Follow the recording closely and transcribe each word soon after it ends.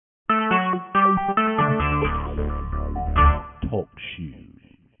Shoe.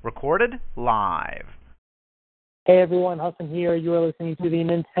 Recorded live. Hey everyone, Hudson here. You are listening to the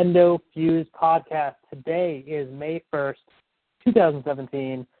Nintendo Fuse podcast. Today is May 1st,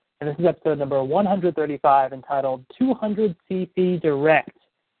 2017, and this is episode number 135 entitled 200cc Direct,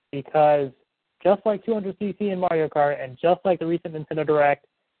 because just like 200cc in Mario Kart and just like the recent Nintendo Direct,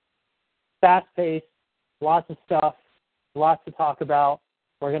 fast-paced, lots of stuff, lots to talk about.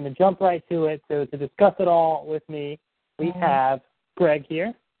 We're going to jump right to it. So to discuss it all with me, we have Greg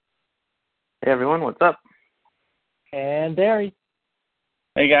here. Hey everyone, what's up? And Barry.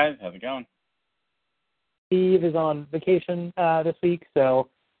 Hey guys, how's it going? Steve is on vacation this week, so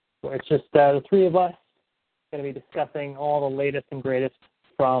it's just the three of us going to be discussing all the latest and greatest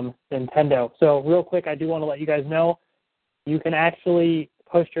from Nintendo. So real quick, I do want to let you guys know you can actually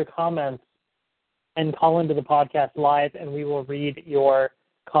post your comments and call into the podcast live, and we will read your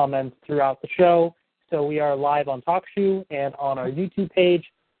comments throughout the show. So we are live on TalkShoe and on our YouTube page.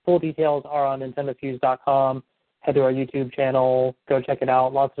 Full details are on NintendoFuse.com. Head to our YouTube channel. Go check it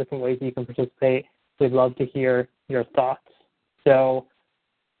out. Lots of different ways you can participate. We'd love to hear your thoughts. So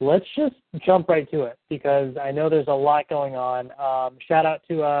let's just jump right to it, because I know there's a lot going on. Shout out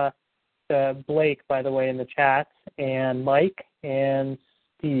to Blake, by the way, in the chat, and Mike and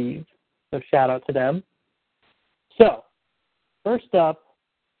Steve. So shout out to them. So first up,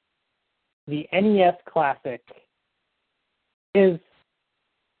 the NES Classic is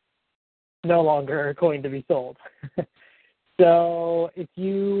no longer going to be sold. So if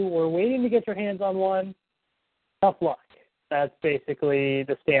you were waiting to get your hands on one, tough luck. That's basically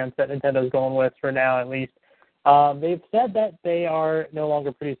the stance that Nintendo's going with for now, at least. They've said that they are no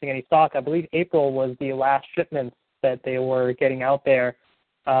longer producing any stock. I believe April was the last shipments that they were getting out there.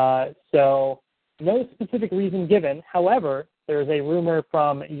 So no specific reason given. However, there's a rumor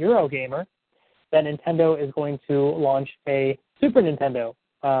from Eurogamer that Nintendo is going to launch a Super Nintendo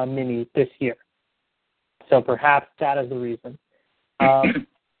Mini this year. So perhaps that is the reason.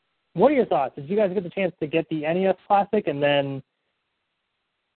 What are your thoughts? Did you guys get the chance to get the NES Classic, and then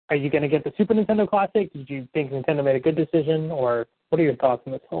are you going to get the Super Nintendo Classic? Did you think Nintendo made a good decision, or what are your thoughts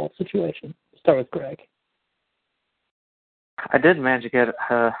on this whole situation? Start with Greg. I did manage to get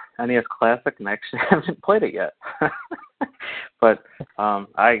NES Classic, and I actually haven't played it yet. But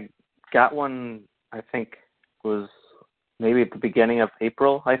I got one, I think, was maybe at the beginning of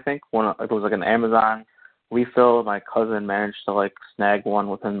April, I think. It was like an Amazon refill. My cousin managed to snag one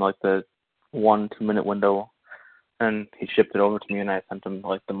within the 1-2 minute window, and he shipped it over to me, and I sent him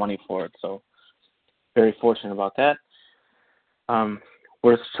the money for it. So very fortunate about that.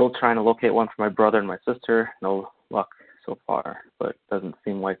 We're still trying to locate one for my brother and my sister. No luck so far, but it doesn't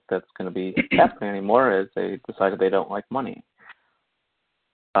seem like that's going to be happening anymore, as they decided they don't like money.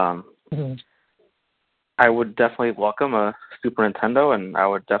 I would definitely welcome a Super Nintendo, and I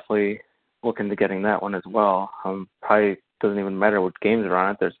would definitely look into getting that one as well. Probably doesn't even matter what games are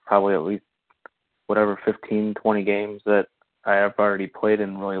on it. There's probably at least 15, 20 games that I have already played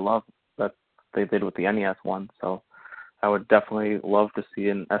and really love that they did with the NES one. So I would definitely love to see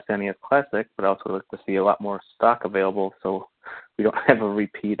an SNES Classic, but I also like to see a lot more stock available so we don't have a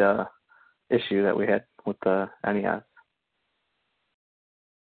repeat issue that we had with the NES.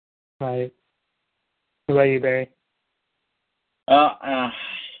 Right. What about you, Barry?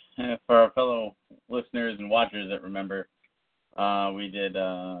 For our fellow listeners and watchers that remember, we did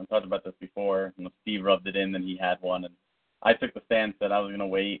talked about this before. Steve rubbed it in that he had one, and I took the stance that I was going to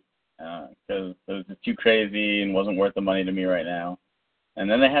wait because it was just too crazy and wasn't worth the money to me right now. And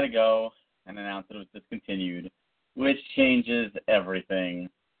then they had to go and announce that it was discontinued, which changes everything.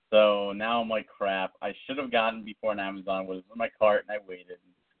 So now I'm like, crap, I should have gotten before an Amazon was in my cart, and I waited.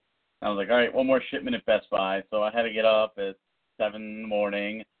 I was like, all right, one more shipment at Best Buy. So I had to get up at 7 in the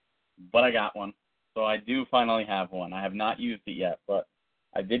morning, but I got one. So I do finally have one. I have not used it yet, but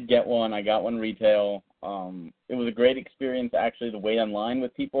I did get one. I got one retail. It was a great experience, actually, to wait online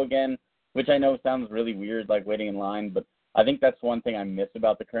with people again, which I know sounds really weird, like waiting in line, but I think that's one thing I miss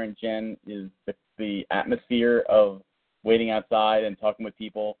about the current gen is the atmosphere of waiting outside and talking with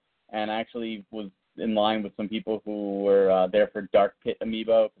people. And I actually was in line with some people who were there for Dark Pit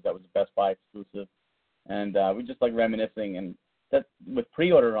Amiibo, because that was a Best Buy exclusive. And we just reminiscing. And that with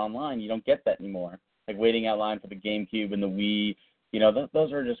pre-order online, you don't get that anymore. Like waiting out line for the GameCube and the Wii,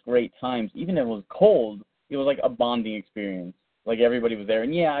 those are just great times. Even if it was cold, it was like a bonding experience. Like everybody was there.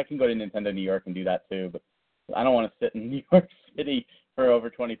 And yeah, I can go to Nintendo New York and do that too, but I don't want to sit in New York City for over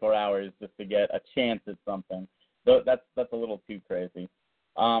 24 hours just to get a chance at something. So that's a little too crazy.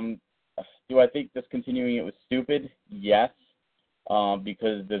 Do I think discontinuing it was stupid? Yes,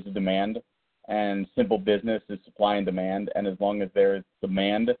 because there's a demand. and simple business is supply and demand. And as long as there is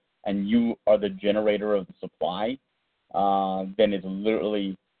demand and you are the generator of the supply, then it's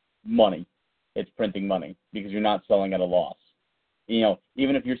literally money. It's printing money because you're not selling at a loss. You know,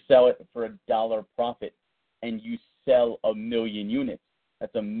 even if you sell it for $1 profit and you sell 1 million units,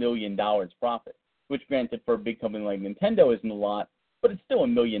 that's $1 million profit, which granted for a big company like Nintendo isn't a lot, but it's still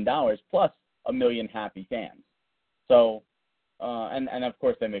 $1 million plus 1 million happy fans. So, and of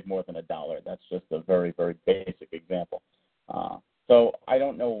course they make more than $1. That's just a very, very basic example. So I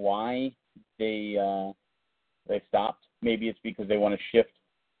don't know why they stopped. Maybe it's because they want to shift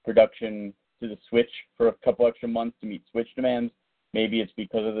production to the Switch for a couple extra months to meet Switch demands. Maybe it's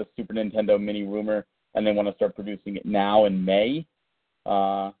because of the Super Nintendo Mini rumor, and they want to start producing it now in May,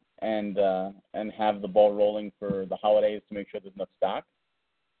 and have the ball rolling for the holidays to make sure there's enough stock.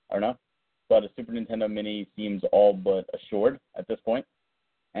 I don't know. But a Super Nintendo Mini seems all but assured at this point,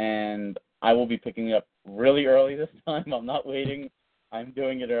 and I will be picking it up really early this time. I'm not waiting. I'm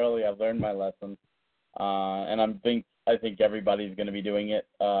doing it early. I've learned my lesson, and I think everybody's going to be doing it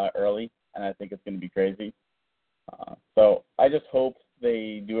early, and I think it's going to be crazy. So I just hope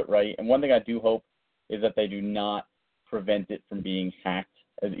they do it right. And one thing I do hope is that they do not prevent it from being hacked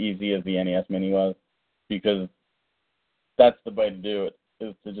as easy as the NES Mini was, because that's the way to do it,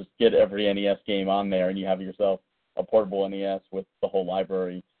 is to just get every NES game on there and you have yourself a portable NES with the whole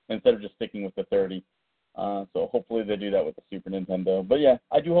library instead of just sticking with the 30. So hopefully they do that with the Super Nintendo. But yeah,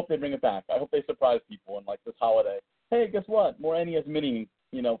 I do hope they bring it back. I hope they surprise people in like this holiday. Hey, guess what? More NES Mini,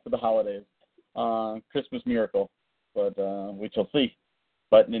 for the holidays. Christmas miracle. But we shall see.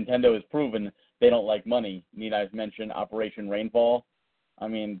 But Nintendo has proven they don't like money. Need I mention Operation Rainfall? I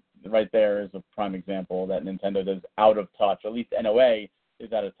mean, right there is a prime example that Nintendo is out of touch. At least NOA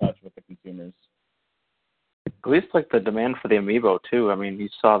is out of touch with the consumers. At least like the demand for the Amiibo too. I mean, you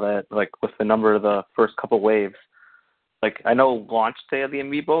saw that like with the number of the first couple waves. Like I know launch day of the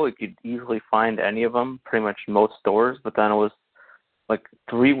Amiibo, you could easily find any of them pretty much in most stores. But then it was like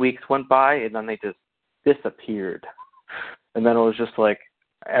 3 weeks went by and then they just disappeared. And then it was just like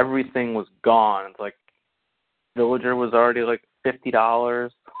everything was gone. It's like Villager was already like $50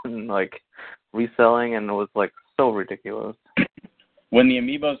 and like reselling, and it was like so ridiculous. When the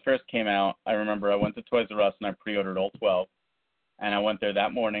Amiibos first came out, I remember I went to Toys R Us and I pre-ordered all 12. And I went there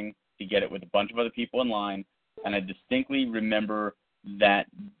that morning to get it with a bunch of other people in line. And I distinctly remember that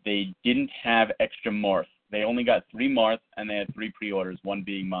they didn't have extra Marth. They only got 3 Marth, and they had 3 pre-orders, one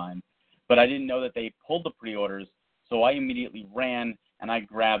being mine. But I didn't know that they pulled the pre-orders, so I immediately ran and I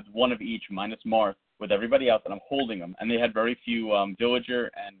grabbed one of each, minus Marth, with everybody else, and I'm holding them. And they had very few Villager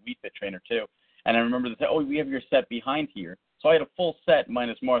and Wii Fit Trainer, too. And I remember they said, oh, we have your set behind here. So I had a full set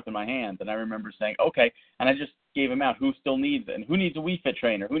minus Marth in my hands, and I remember saying, okay, and I just gave them out. Who still needs it? And who needs a Wii Fit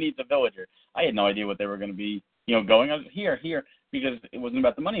Trainer? Who needs a Villager? I had no idea what they were going to be, going. I was here, because it wasn't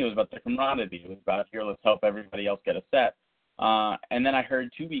about the money. It was about the camaraderie. It was about, here, let's help everybody else get a set. And then I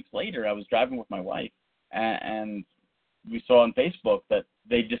heard 2 weeks later, I was driving with my wife, and we saw on Facebook that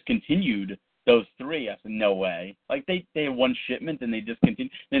they discontinued those 3. I said, no way. Like, they had one shipment, and they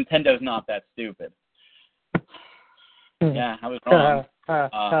discontinued. Nintendo's not that stupid. Yeah, I was wrong.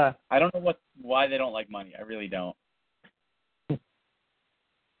 I don't know why they don't like money. I really don't.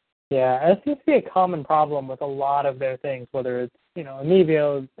 Yeah, it seems to be a common problem with a lot of their things, whether it's,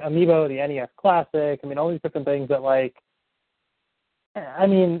 Amiibo, the NES Classic, all these different things that,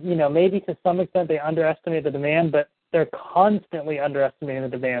 maybe to some extent they underestimate the demand, but they're constantly underestimating the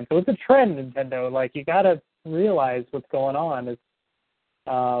demand. So it's a trend, Nintendo. Like, you got to realize what's going on.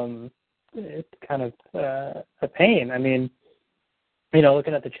 It's kind of a pain.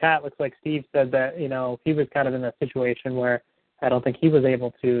 Looking at the chat, looks like Steve said that, he was kind of in that situation where I don't think he was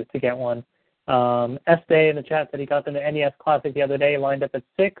able to get one. S-Day in the chat said he got the NES Classic the other day, lined up at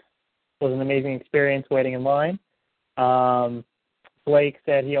 6. Was an amazing experience waiting in line. Blake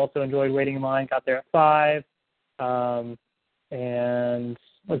said he also enjoyed waiting in line, got there at 5. And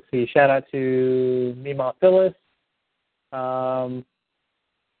let's see, shout out to Mima Phyllis.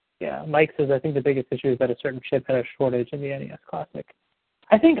 Mike says, I think the biggest issue is that a certain chip had a shortage in the NES Classic.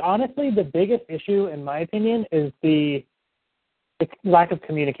 I think, honestly, the biggest issue, in my opinion, is the lack of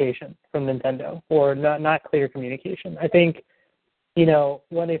communication from Nintendo, or not clear communication. I think,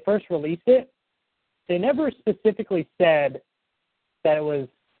 when they first released it, they never specifically said that it was,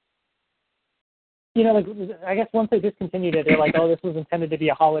 I guess once they discontinued it, they're like, oh, this was intended to be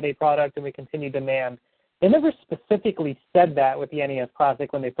a holiday product and we continue demand. They never specifically said that with the NES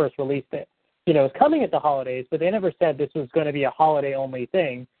Classic when they first released it. It's coming at the holidays, but they never said this was going to be a holiday-only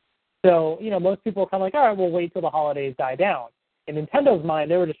thing. So, most people are kind of like, all right, we'll wait till the holidays die down. in Nintendo's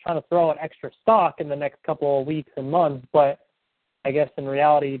mind, they were just trying to throw out extra stock in the next couple of weeks and months, but I guess in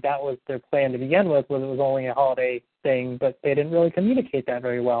reality that was their plan to begin with, was it was only a holiday thing, but they didn't really communicate that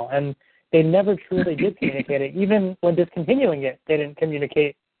very well. And they never truly did communicate it. Even when discontinuing it, they didn't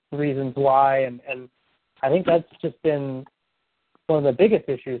communicate reasons why, and I think that's just been one of the biggest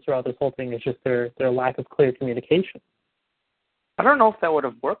issues throughout this whole thing, is just their lack of clear communication. I don't know if that would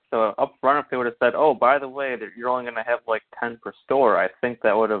have worked though up front, if they would have said, "Oh, by the way, that you're only going to have like 10 per store." I think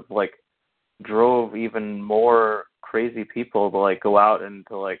that would have like drove even more crazy people to like go out and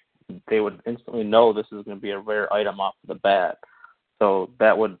to like, they would instantly know this is going to be a rare item off the bat. So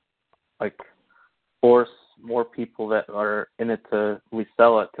that would like force more people that are in it to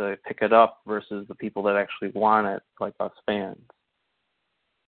resell it to pick it up versus the people that actually want it, like us fans.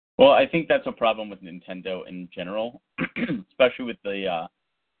 Well, I think that's a problem with Nintendo in general, especially with the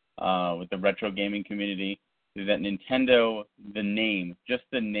retro gaming community, is that Nintendo, the name, just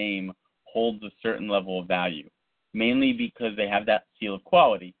the name, holds a certain level of value, mainly because they have that seal of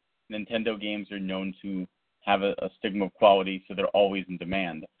quality. Nintendo games are known to have a stigma of quality, so they're always in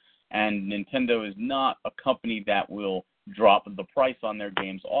demand. And Nintendo is not a company that will drop the price on their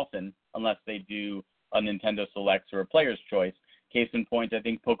games often unless they do a Nintendo Selects or a Player's Choice. Case in point, I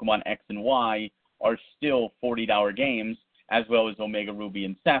think Pokemon X and Y are still $40 games, as well as Omega Ruby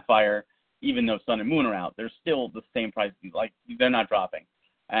and Sapphire, even though Sun and Moon are out. They're still the same price. Like, they're not dropping.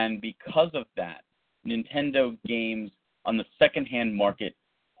 And because of that, Nintendo games on the secondhand market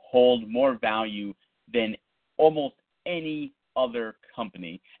hold more value than almost any other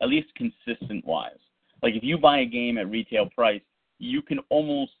company, at least consistent-wise. Like, if you buy a game at retail price, you can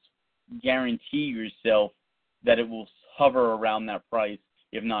almost guarantee yourself that it will hover around that price,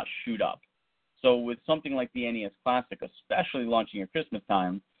 if not shoot up. So with something like the NES Classic, especially launching at Christmas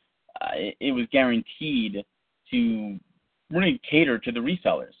time, it was guaranteed to really cater to the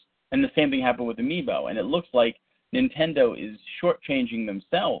resellers. And the same thing happened with Amiibo. And it looks like Nintendo is shortchanging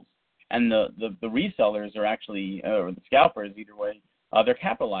themselves. And the resellers are actually, or the scalpers, either way, they're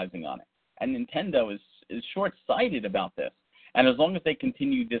capitalizing on it. And Nintendo is short-sighted about this. And as long as they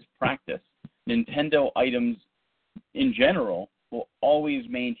continue this practice, Nintendo items in general will always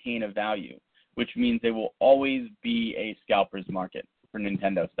maintain a value, which means they will always be a scalper's market for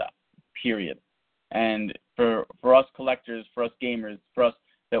Nintendo stuff, period. And for us collectors, for us gamers, for us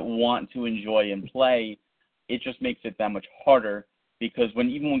that want to enjoy and play, it just makes it that much harder, because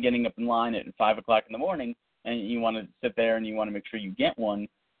even when getting up in line at 5 o'clock in the morning and you want to sit there and you want to make sure you get one,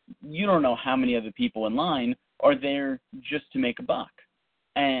 you don't know how many other people in line are there just to make a buck.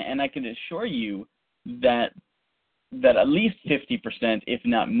 And I can assure you that at least 50%, if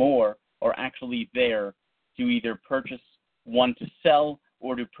not more, are actually there to either purchase one to sell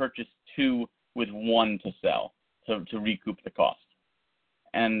or to purchase two with one to sell to recoup the cost.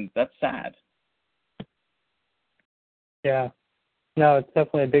 And that's sad. Yeah. No, it's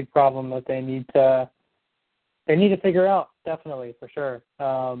definitely a big problem that they need to figure out, definitely, for sure.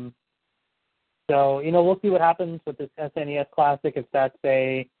 So, we'll see what happens with this SNES Classic, if that's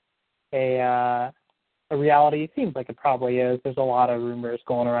a reality. It seems like it probably is. There's a lot of rumors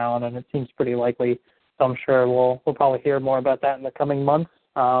going around, and it seems pretty likely. So I'm sure we'll probably hear more about that in the coming months.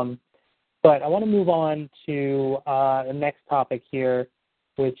 But I want to move on to the next topic here,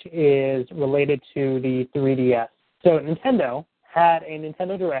 which is related to the 3DS. So Nintendo had a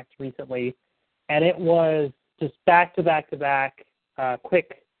Nintendo Direct recently, and it was just back-to-back-to-back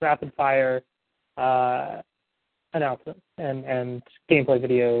quick, rapid-fire announcements and gameplay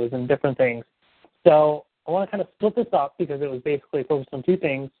videos and different things. So I want to kind of split this up because it was basically focused on two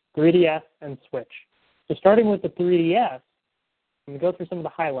things, 3DS and Switch. So starting with the 3DS, I'm going to go through some of the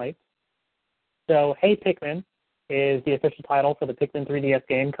highlights. So Hey Pikmin is the official title for the Pikmin 3DS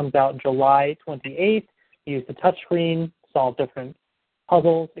game. Comes out July 28th. Use the touchscreen, solve different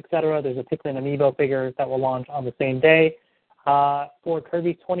puzzles, etc. There's a Pikmin amiibo figure that will launch on the same day. For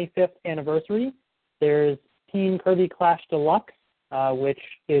Kirby's 25th anniversary, there's Team Kirby Clash Deluxe, which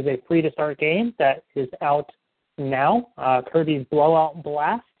is a free-to-start game that is out now. Kirby's Blowout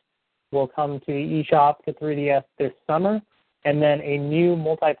Blast will come to the eShop to 3DS this summer, and then a new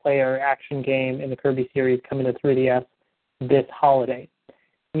multiplayer action game in the Kirby series coming to 3DS this holiday.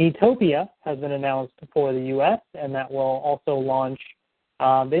 Miitopia has been announced for the U.S., and that will also launch,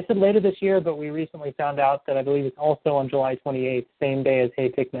 they said later this year, but we recently found out that I believe it's also on July 28th, same day as Hey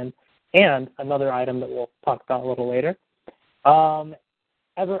Pikmin, and another item that we'll talk about a little later.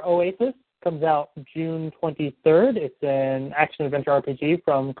 Ever Oasis comes out June 23rd. It's an action-adventure RPG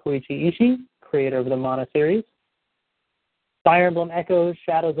from Koichi Ishii, creator of the Mana series. Fire Emblem Echoes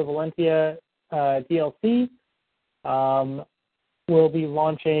Shadows of Valentia DLC. will be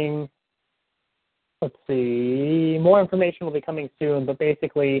launching, let's see, more information will be coming soon, but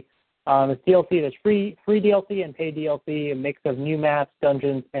basically it's DLC. There's free DLC and paid DLC, a mix of new maps,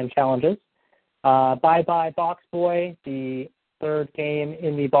 dungeons, and challenges. Bye Bye Box Boy, the third game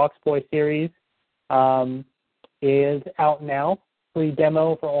in the Box Boy series, is out now. Free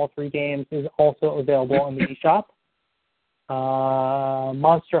demo for all 3 games is also available on the eShop.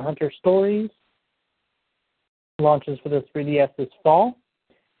 Monster Hunter Stories launches for the 3DS this fall.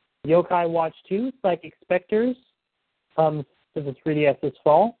 Yokai Watch 2, Psychic Specters, comes to the 3DS this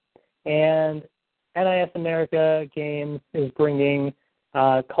fall. And NIS America Games is bringing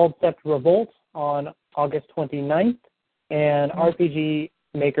Concept Revolt on August 29th and RPG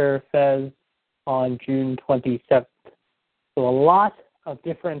Maker Fez on June 27th. So a lot of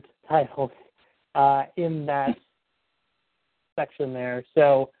different titles in that section there.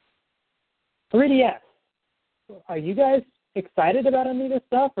 So 3DS, are you guys excited about any of this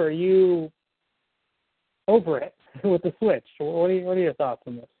stuff, or are you over it with the Switch? What are your thoughts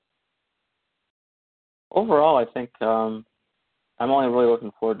on this? Overall, I think I'm only really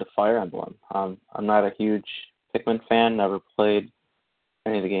looking forward to Fire Emblem. I'm not a huge Pikmin fan, never played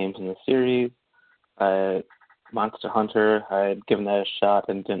any of the games in the series. Monster Hunter, I had given that a shot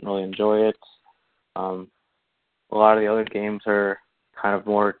and didn't really enjoy it. A lot of the other games are kind of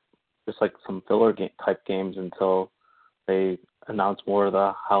more just like some filler type games until they announce more of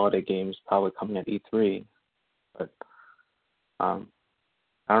the holiday games probably coming at E3. But I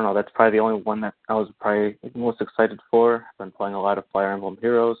don't know, that's probably the only one that I was probably most excited for. I've been playing a lot of Fire Emblem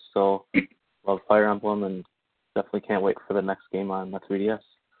Heroes, so love Fire Emblem and definitely can't wait for the next game on the 3DS.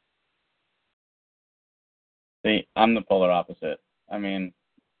 See, I'm the polar opposite. I mean,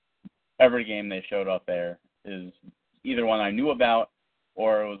 every game they showed up there is either one I knew about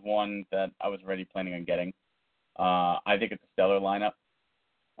or it was one that I was already planning on getting. I think it's a stellar lineup.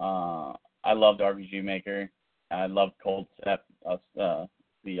 I loved RPG Maker. I loved Cold Step on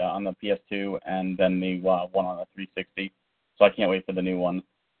the PS2 and then the one on the 360. So I can't wait for the new one.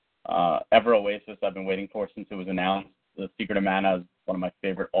 Ever Oasis I've been waiting for since it was announced. The Secret of Mana is one of my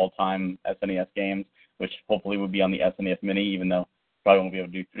favorite all-time SNES games, which hopefully will be on the SNES Mini, even though probably won't be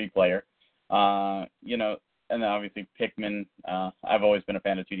able to do 3-player. And then obviously Pikmin. I've always been a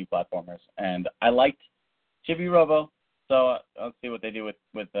fan of 2D platformers, and I liked Chibi Robo, so I'll see what they do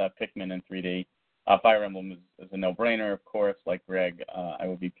with Pikmin in 3D. Fire Emblem is a no-brainer, of course. Like Greg, I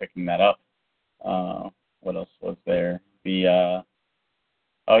will be picking that up. What else was there? The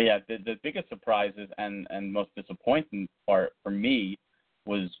biggest surprises and most disappointing part for me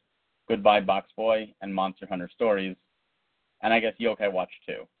was Goodbye Box Boy and Monster Hunter Stories, and I guess Yokai Watch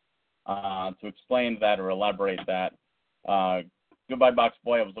 2. To explain that or elaborate that, Goodbye Box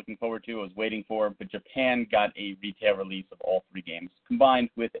Boy I was looking forward to, I was waiting for, but Japan got a retail release of all 3 games, combined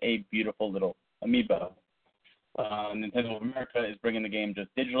with a beautiful little amiibo. Nintendo of America is bringing the game just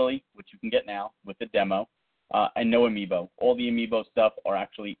digitally, which you can get now with the demo, and no amiibo. All the amiibo stuff are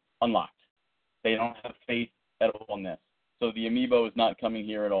actually unlocked. They don't have faith at all in this. So the amiibo is not coming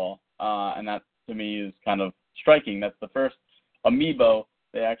here at all, and that to me is kind of striking. That's the first amiibo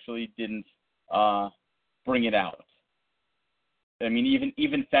they actually didn't bring it out. I mean,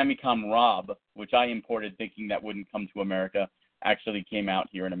 even Famicom Rob, which I imported thinking that wouldn't come to America, actually came out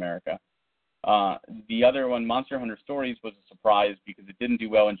here in America. The other one, Monster Hunter Stories, was a surprise because it didn't do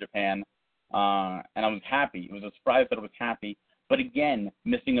well in Japan, and I was happy. It was a surprise that I was happy. But again,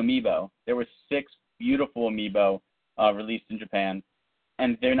 missing amiibo. There were 6 beautiful amiibo released in Japan,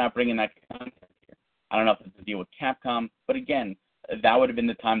 and they're not bringing that content here. I don't know if it's a deal with Capcom, but again, that would have been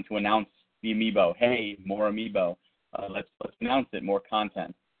the time to announce the amiibo. Hey, more amiibo. Let's announce it, more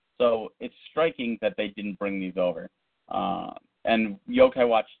content. So it's striking that they didn't bring these over. And Yokai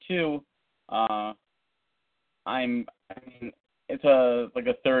Watch 2, it's like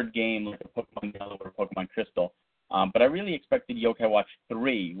a third game, like a Pokemon Yellow or Pokemon Crystal. But I really expected Yokai Watch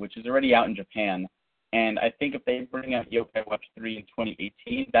 3, which is already out in Japan. And I think if they bring out Yokai Watch 3 in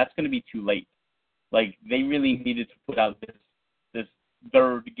 2018, that's going to be too late. Like, they really needed to put out this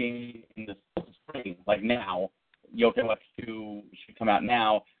third game in the spring, like now. Yokai Watch 2 should come out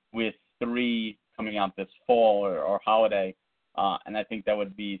now, with 3 coming out this fall or holiday, and I think that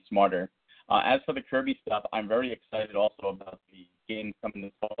would be smarter. As for the Kirby stuff, I'm very excited also about the games coming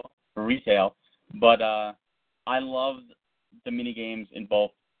this fall for retail, but I loved the mini games in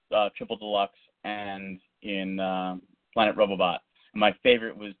both Triple Deluxe and in Planet Robobot. My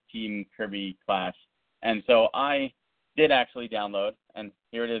favorite was Team Kirby Clash, and so I did actually download, and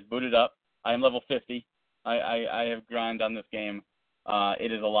here it is, booted up. I am level 50. I have grind on this game.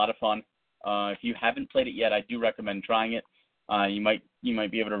 It is a lot of fun. If you haven't played it yet, I do recommend trying it. You might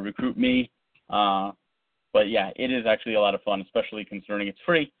be able to recruit me. But yeah, it is actually a lot of fun, especially considering it's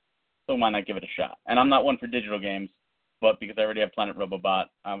free. So why not give it a shot? And I'm not one for digital games, but because I already have Planet Robobot,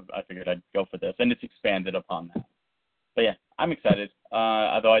 I figured I'd go for this, and it's expanded upon that. But yeah, I'm excited.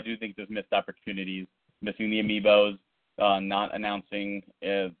 Although I do think there's missed opportunities, missing the amiibos, not announcing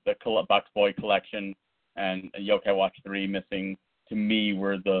the Box Boy collection, and Yokai Watch 3 missing. To me,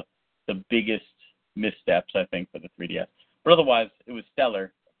 were the biggest missteps, I think, for the 3DS. But otherwise, it was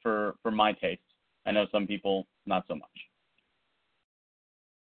stellar for my taste. I know some people not so much.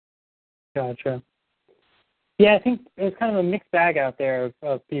 Gotcha. Yeah, I think there's kind of a mixed bag out there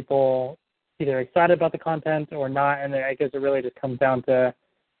of people either excited about the content or not, and I guess it really just comes down to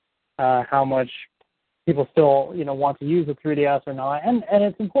how much people still, want to use the 3DS or not. And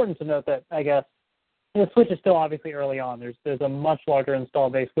it's important to note that, I guess, the Switch is still obviously early on. There's a much larger install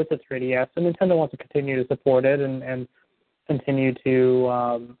base with the 3DS, and Nintendo wants to continue to support it and continue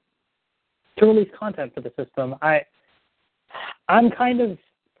to release content for the system. I'm kind of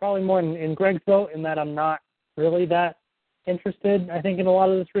probably more in Greg's boat in that I'm not really that interested, I think, in a lot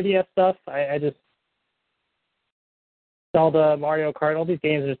of the 3DS stuff. I just Zelda, Mario Kart, all these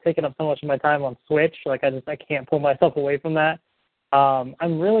games are just taking up so much of my time on Switch. Like, I can't pull myself away from that.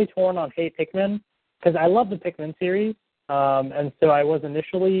 I'm really torn on Hey Pikmin because I love the Pikmin series, and so I was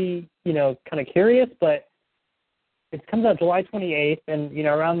initially, kind of curious, but it comes out July 28th, and,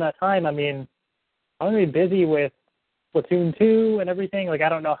 around that time, I'm going to be busy with Splatoon 2 and everything. Like, I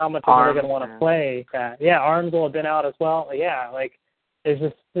don't know how much I'm really going to want to play that. Yeah, ARMS will have been out as well. Yeah, like, there's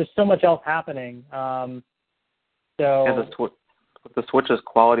so much else happening. Yeah, the Switch's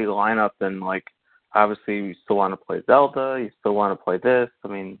quality lineup, and, like, obviously you still want to play Zelda, you still want to play this. I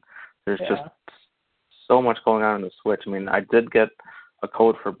mean, there's just so much going on in the Switch. I mean, I did get a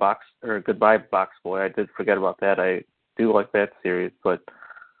code for Goodbye Box Boy. I did forget about that. I do like that series, but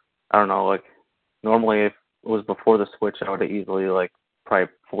I don't know, like, normally if it was before the Switch, I would have easily, like,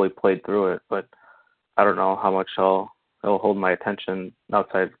 probably fully played through it, but I don't know how much it'll hold my attention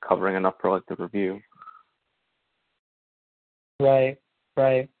outside of covering enough for, like, the review. Right.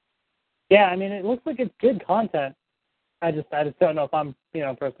 Yeah, I mean, it looks like it's good content. I just don't know if I'm,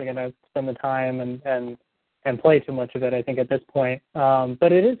 personally going to spend the time and play too much of it, I think, at this point.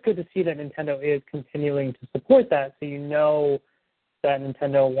 But it is good to see that Nintendo is continuing to support that, so that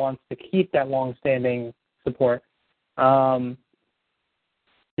Nintendo wants to keep that long-standing support. Now,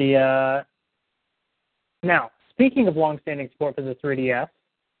 speaking of long-standing support for the 3DS,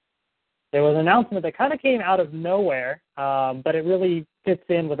 there was an announcement that kind of came out of nowhere, but it really fits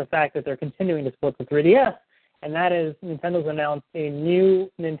in with the fact that they're continuing to support the 3DS, and that is Nintendo's announced a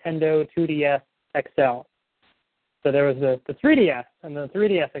new Nintendo 2DS XL. So there was the 3DS and the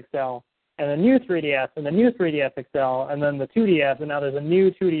 3DS XL, and the new 3DS and the new 3DS XL, and then the 2DS, and now there's a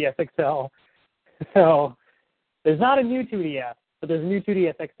new 2DS XL. So there's not a new 2DS, but there's a new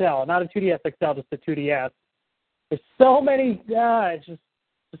 2DS XL. Not a 2DS XL, just a 2DS. There's so many, it's just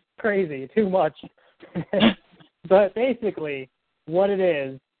crazy, too much. But basically, what it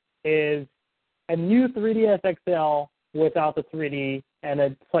is a new 3DS XL without the 3D and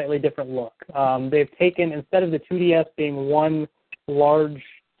a slightly different look. They've taken, instead of the 2DS being one large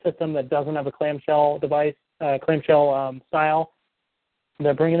system that doesn't have a clamshell device, style,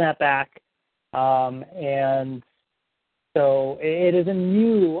 they're bringing that back. And so it is a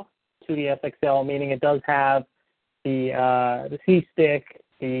new 2DS XL, meaning it does have the C-Stick,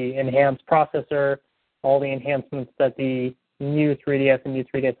 the enhanced processor, all the enhancements that the new 3DS and new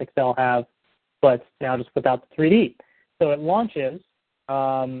 3DS XL have, but now just without the 3D. So it launches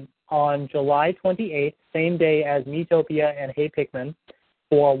on July 28th, same day as Miitopia and Hey Pikmin,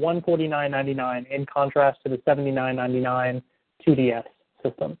 for $149.99, in contrast to the $79.99 2DS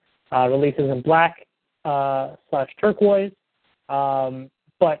system. Releases in black / turquoise,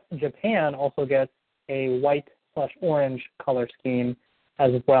 but Japan also gets a white / orange color scheme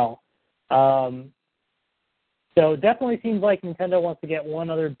as well. So definitely seems like Nintendo wants to get one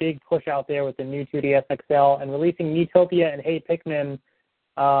other big push out there with the new 2DS XL, and releasing Miitopia and Hey Pikmin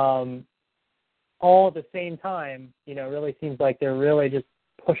all at the same time, really seems like they're really just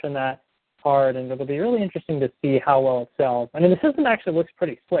pushing that hard, and it'll be really interesting to see how well it sells. I mean, the system actually looks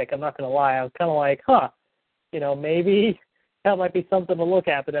pretty slick, I'm not going to lie. I was kind of like, maybe that might be something to look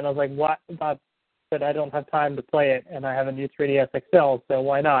at, but then I was like, what? But I don't have time to play it, and I have a new 3DS XL, so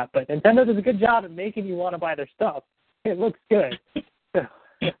why not? But Nintendo does a good job at making you want to buy their stuff. It looks good.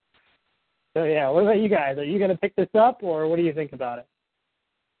 So yeah, what about you guys? Are you going to pick this up, or what do you think about it?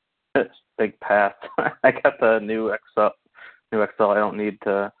 It's big pass. I got the new XL. I don't need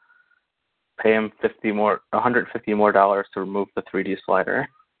to pay him $150 more to remove the 3D slider.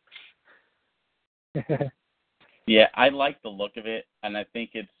 Yeah, I like the look of it, and I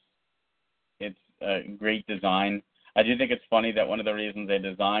think it's a great design. I do think it's funny that one of the reasons they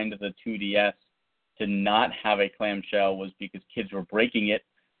designed the 2DS to not have a clamshell was because kids were breaking it.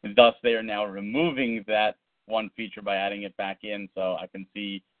 Thus, they are now removing that one feature by adding it back in. So I can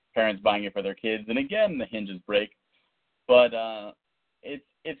see parents buying it for their kids, and again, the hinges break. But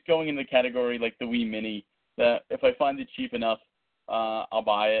it's going in the category like the Wii Mini, that if I find it cheap enough, I'll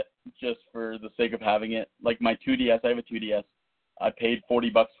buy it just for the sake of having it. Like my 2DS, I have a 2DS. I paid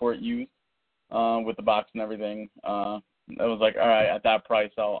 $40 for it used with the box and everything. I was like, all right, at that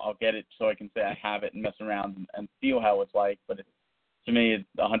price, I'll get it so I can say I have it and mess around and feel how it's like. But to me, it's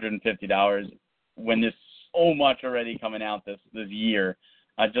 $150 when there's so much already coming out this year,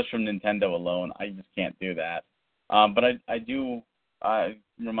 just from Nintendo alone. I just can't do that. But I do. It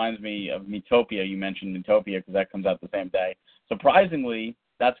reminds me of Miitopia. You mentioned Miitopia because that comes out the same day. Surprisingly,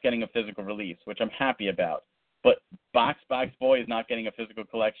 that's getting a physical release, which I'm happy about. But Box Boy is not getting a physical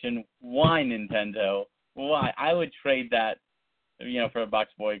collection. Why, Nintendo? Why? I would trade that, for a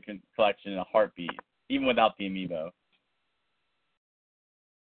Box Boy collection in a heartbeat, even without the amiibo.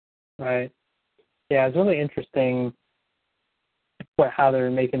 Right. Yeah, it's really interesting how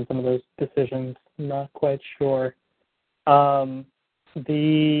they're making some of those decisions. I'm not quite sure. In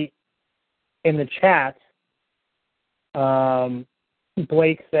the chat,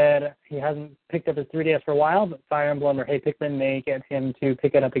 Blake said he hasn't picked up his 3DS for a while, but Fire Emblem or Hey Pikmin may get him to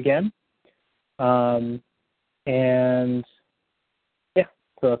pick it up again. And yeah,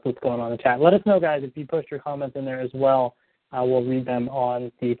 so that's what's going on in the chat. Let us know, guys, if you post your comments in there as well. We'll read them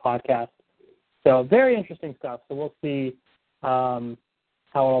on the podcast. So very interesting stuff. So we'll see how it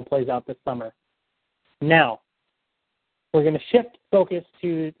all plays out this summer. Now, we're going to shift focus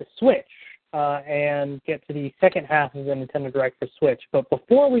to the Switch and get to the second half of the Nintendo Direct for Switch. But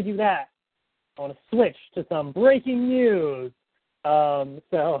before we do that, I want to switch to some breaking news.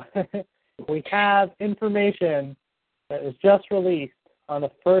 So we have information that was just released on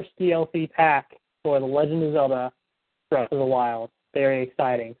the first DLC pack for The Legend of Zelda Breath of the Wild. Very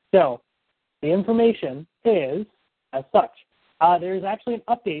exciting. So the information is as such. There's actually an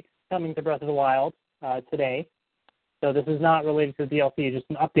update coming to Breath of the Wild today. So this is not related to the DLC, just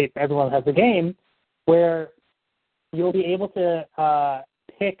an update for everyone that has the game, where you'll be able to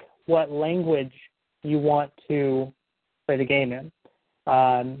pick what language you want to play the game in.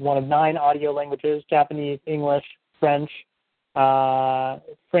 One of 9 audio languages: Japanese, English, French, Canada,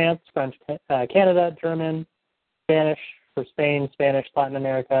 German, Spanish for Spain, Spanish, Latin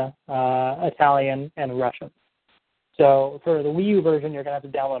America, Italian, and Russian. So for the Wii U version, you're going to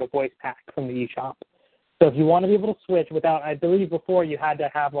have to download a voice pack from the eShop. So if you want to be able to switch without, I believe before you had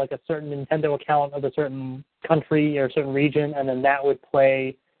to have like a certain Nintendo account of a certain country or a certain region, and then that would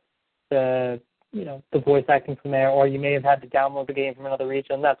play the voice acting from there, or you may have had to download the game from another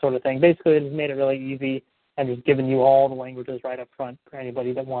region, that sort of thing. Basically, it just made it really easy and just giving you all the languages right up front for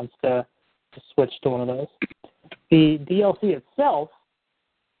anybody that wants to switch to one of those. The DLC itself,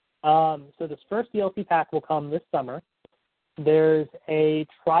 so this first DLC pack will come this summer. There's a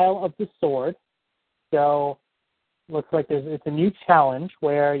Trial of the Sword. So looks like it's a new challenge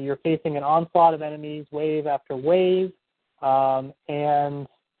where you're facing an onslaught of enemies, wave after wave, and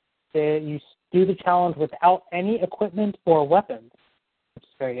you do the challenge without any equipment or weapons, which is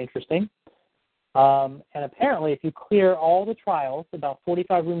very interesting. And apparently, if you clear all the trials, about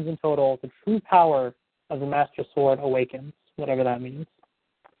 45 rooms in total, the true power of the Master Sword awakens, whatever that means.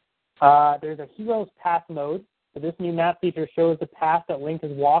 There's a Hero's Path mode. So this new map feature shows the path that Link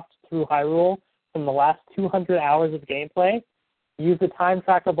has walked through Hyrule from the last 200 hours of gameplay. Use the time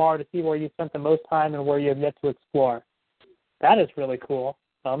tracker bar to see where you spent the most time and where you have yet to explore. That is really cool.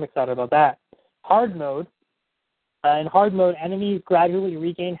 So I'm excited about that. Hard mode. In hard mode, enemies gradually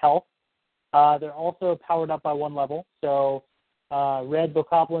regain health. They're also powered up by 1 level. So red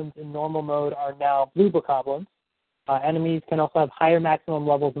bokoblins in normal mode are now blue bokoblins. Enemies can also have higher maximum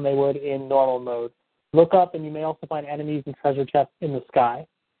levels than they would in normal mode. Look up and you may also find enemies and treasure chests in the sky.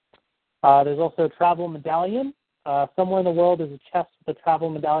 There's also a travel medallion. Somewhere in the world is a chest with a travel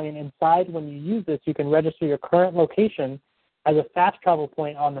medallion inside. When you use this, you can register your current location as a fast travel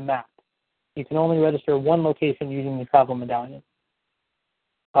point on the map. You can only register 1 location using the travel medallion.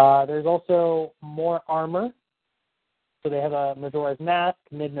 There's also more armor. So they have a Majora's Mask,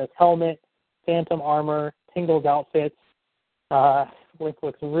 Midna's helmet, Phantom armor, Tingle's outfit. Link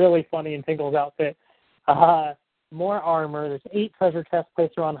looks really funny in Tingle's outfit. More armor. There's 8 treasure chests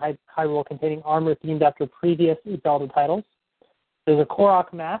placed around Hyrule containing armor themed after previous Zelda titles. There's a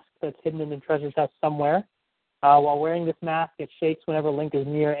Korok mask that's hidden in the treasure chest somewhere. While wearing this mask, it shakes whenever Link is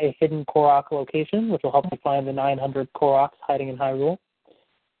near a hidden Korok location, which will help you find the 900 Koroks hiding in Hyrule.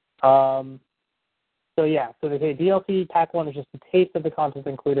 So they say DLC Pack 1 is just a taste of the content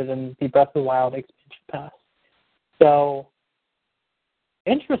included in the Breath of the Wild expansion pass. So,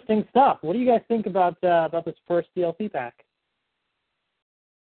 interesting stuff. What do you guys think about this first DLC pack?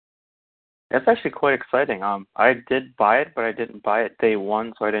 That's actually quite exciting. I did buy it, but I didn't buy it day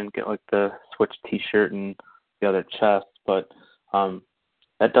one, so I didn't get like the Switch T-shirt and the other chest. But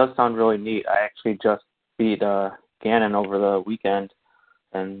that does sound really neat. I actually just beat Ganon over the weekend,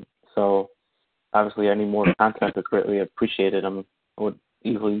 and so obviously any more content is greatly appreciated. It would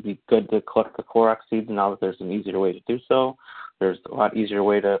easily be good to collect the Korok seeds now that there's an easier way to do so. There's a lot easier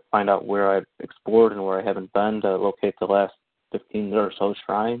way to find out where I've explored and where I haven't been to locate the last 15 or so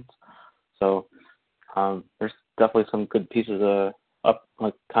shrines. So there's definitely some good pieces of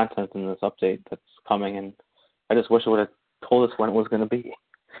content in this update that's coming, and I just wish it would have told us when it was going to be.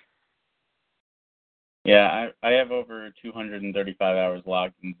 Yeah, I have over 235 hours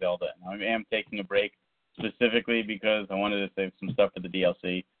logged in Zelda, and I am taking a break specifically because I wanted to save some stuff for the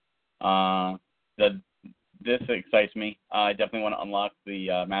DLC. This excites me. I definitely want to unlock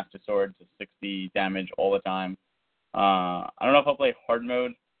the Master Sword to 60 damage all the time. I don't know if I'll play hard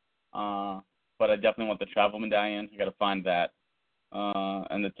mode, but I definitely want the travel medallion. I got to find that,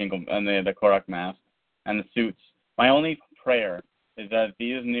 and the Tinkle and the Korok mask and the suits. My only prayer is that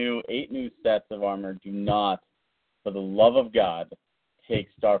these 8 new sets of armor do not, for the love of God, take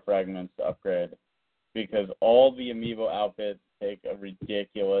star fragments to upgrade, because all the amiibo outfits take a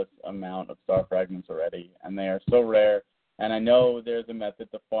ridiculous amount of star fragments already, and they are so rare. And I know there's a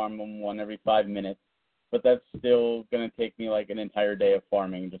method to farm them 1 every 5 minutes, but that's still going to take me like an entire day of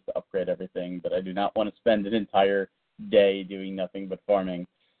farming just to upgrade everything. But I do not want to spend an entire day doing nothing but farming.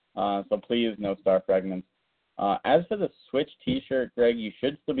 So please, no star fragments. As for the Switch T-shirt, Greg, you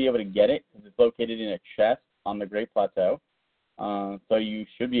should still be able to get it because it's located in a chest on the Great Plateau. So you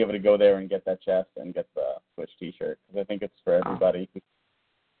should be able to go there and get that chest and get the Switch T-shirt, because I think it's for everybody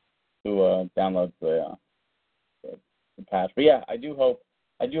who downloads the patch. But yeah, I do hope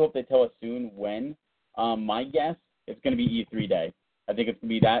they tell us soon when. My guess, it's going to be E3 day. I think it's going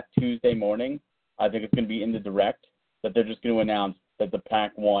to be that Tuesday morning. I think it's going to be in the Direct that they're just going to announce that the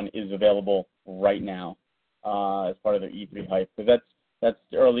Pack 1 is available right now as part of their E3 hype, because that's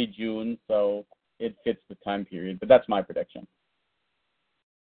early June, so it fits the time period. But that's my prediction.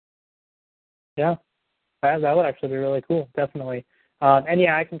 Yeah, that would actually be really cool, definitely. And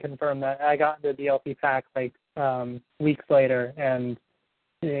yeah, I can confirm that I got the DLC pack like weeks later, and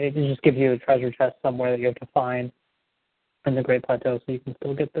it just gives you a treasure chest somewhere that you have to find in the Great Plateau, so you can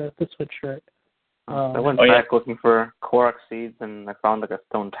still get the Switch shirt. I went back looking for Korok seeds, and I found like a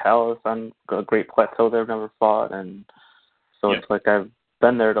stone talus on a Great Plateau that I've never fought, and so it's like I've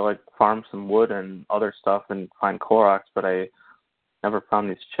been there to like farm some wood and other stuff and find Koroks, but I never found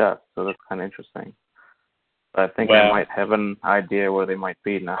these chests, so that's kind of interesting. But I think I might have an idea where they might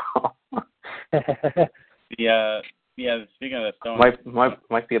be now. Yeah. Speaking of the stone,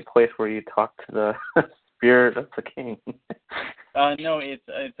 might be a place where you talk to the spirit of the king. No,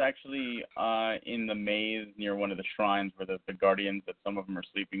 it's actually in the maze near one of the shrines where the guardians, that some of them are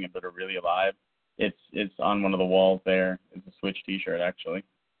sleeping in but are really alive. It's on one of the walls there. It's a Switch T-shirt actually.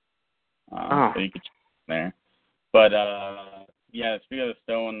 So you could check it there. But yeah, speaking of the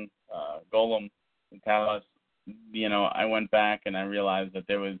stone golem and talus, I went back and I realized that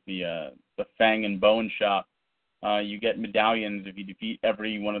there was the Fang and Bone shop. You get medallions if you defeat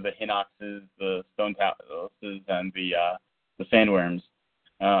every one of the Hinoxes, the stone taluses, and the sandworms.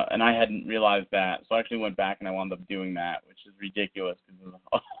 And I hadn't realized that, so I actually went back and I wound up doing that, which is ridiculous because there's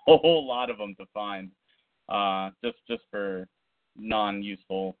a whole lot of them to find, just for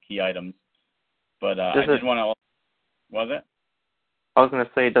non-useful key items. But I did want to. Was it? I was going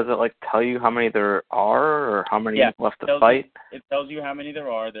to say, does it like tell you how many there are or how many left to fight? It tells you how many there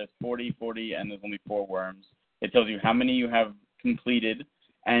are. There's 40, and there's only 4 worms. It tells you how many you have completed,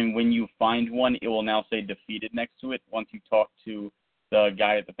 and when you find one, it will now say defeated next to it once you talk to the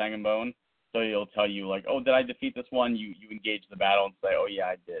guy at the Fang and Bone. So it'll tell you, like, oh, did I defeat this one? You engage the battle and say, oh, yeah,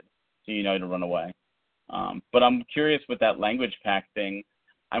 I did. So you know to run away. But I'm curious with that language pack thing.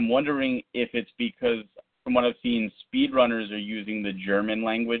 I'm wondering if it's because, from what I've seen, speedrunners are using the German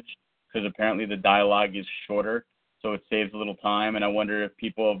language because apparently the dialogue is shorter, so it saves a little time. And I wonder if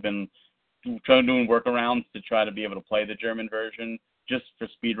people have been doing workarounds to try to be able to play the German version just for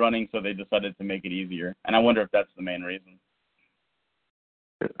speedrunning, so they decided to make it easier. And I wonder if that's the main reason.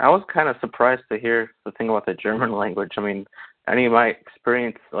 I was kind of surprised to hear the thing about the German language. I mean, any of my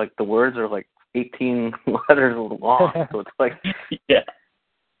experience, like the words are like 18 letters long, so it's like, Yeah.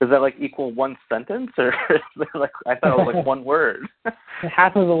 does that like equal one sentence, or is there like, I thought it was like one word.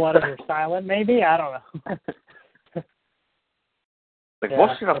 Half of the letters are silent, maybe? I don't know. Like, Yeah,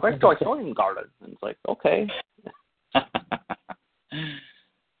 what should I that's like to sewing garden? And it's like, okay.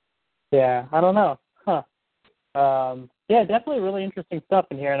 Yeah, I don't know. Huh. Yeah, definitely really interesting stuff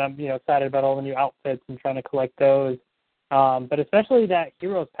in here, and I'm excited about all the new outfits and trying to collect those. But especially that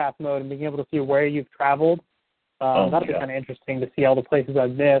Heroes Path mode and being able to see where you've traveled. That'll be kind of interesting to see all the places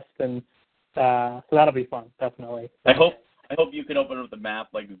I've missed, and so that'll be fun, definitely. I hope you can open up the map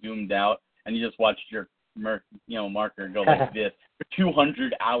like zoomed out, and you just watch your marker go like this for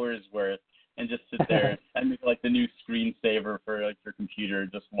 200 hours worth, and just sit there and make like the new screensaver for like your computer.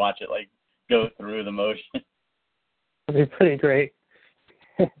 Just watch it like go through the motion. It'd be pretty great.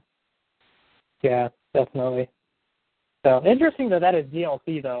 Yeah, definitely. So interesting that is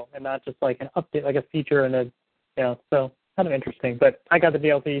DLC though, and not just like an update, like a feature and a, so kind of interesting. But I got the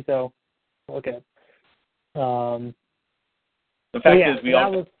DLC, so look at it. The fact is, we so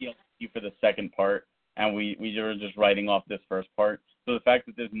all got DLC for the second part, and we were just writing off this first part. So the fact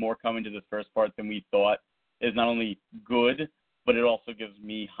that there's more coming to this first part than we thought is not only good, but it also gives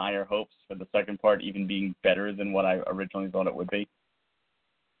me higher hopes for the second part even being better than what I originally thought it would be.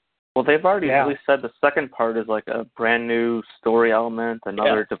 Well, they've already really said the second part is like a brand new story element,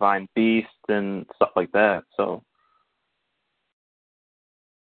 another divine beast, and stuff like that. So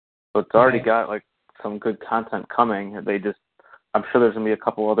it's already got like some good content coming. I'm sure there's gonna be a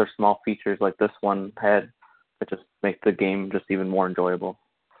couple other small features like this one had that just make the game just even more enjoyable.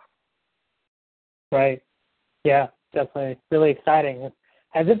 Right. Yeah, definitely. Really exciting.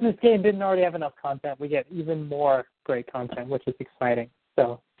 As if this game didn't already have enough content, we get even more great content, which is exciting.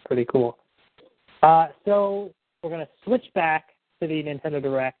 So pretty cool. So we're going to switch back to the Nintendo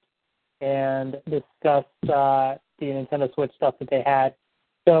Direct and discuss the Nintendo Switch stuff that they had.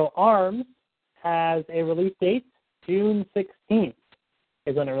 So ARMS has a release date, June 16th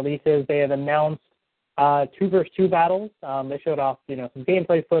is when it releases. They have announced 2 versus 2 battles. They showed off, some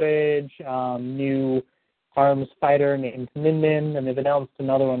gameplay footage, new ARMS fighter named Min Min, and they've announced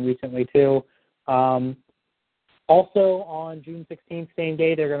another one recently too. Also on June 16th, same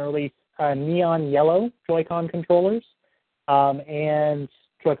day, they're going to release neon yellow Joy-Con controllers and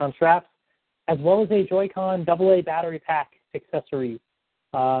Joy-Con straps, as well as a Joy-Con AA battery pack accessory.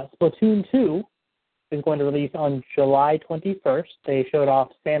 Splatoon 2 is going to release on July 21st. They showed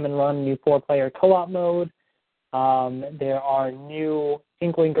off Salmon Run, new 4-player co-op mode. There are new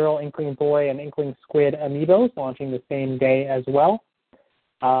Inkling Girl, Inkling Boy, and Inkling Squid amiibos launching the same day as well.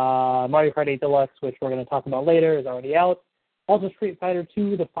 Mario Kart 8 Deluxe, which we're going to talk about later, is already out. Also, Street Fighter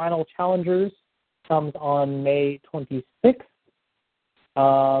 2, The Final Challengers, comes on May 26th.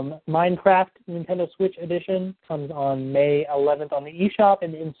 Minecraft Nintendo Switch Edition comes on May 11th on the eShop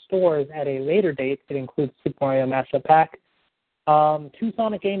and in stores at a later date. It includes Super Mario Mashup Pack. 2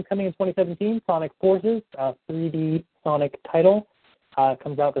 Sonic games coming in 2017, Sonic Forces, a 3D Sonic title,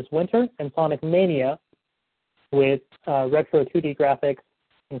 comes out this winter, and Sonic Mania with retro 2D graphics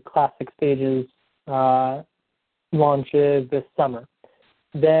and classic stages launches this summer.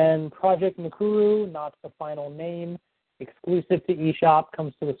 Then Project Mikuru, not the final name, exclusive to eShop,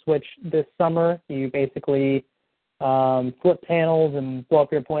 comes to the Switch this summer. You basically flip panels and blow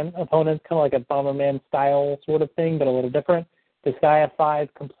up your opponents, kind of like a Bomberman style sort of thing, but a little different. Disgaea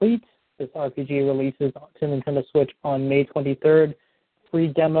 5 Complete. This RPG releases to Nintendo Switch on May 23rd. Free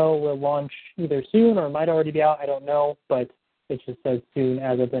demo will launch either soon or might already be out. I don't know, but it just says soon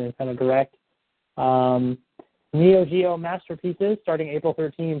as of the Nintendo Direct. Neo Geo Masterpieces, starting April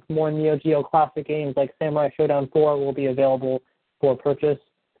 13th, more Neo Geo classic games like Samurai Showdown 4 will be available for purchase.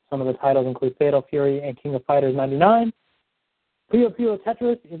 Some of the titles include Fatal Fury and King of Fighters 99. Puyo Puyo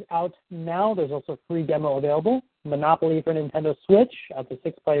Tetris is out now. There's also a free demo available. Monopoly for Nintendo Switch, up to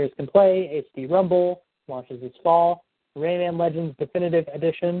 6 players can play. HD Rumble launches this fall. Rayman Legends Definitive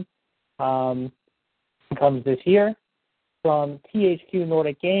Edition comes this year. From THQ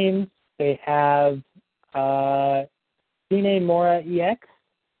Nordic Games, they have Sine Mora EX,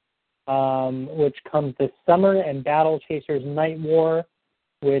 which comes this summer, and Battle Chasers Night War,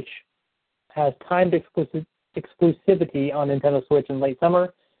 which has timed exclusivity on Nintendo Switch in late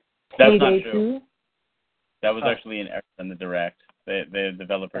summer. That's not true. That was actually an error in the Direct. The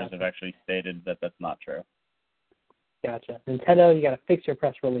developers have actually stated that that's not true. Gotcha. Nintendo, you got to fix your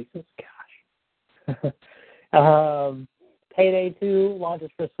press releases. Gosh. Payday 2 launches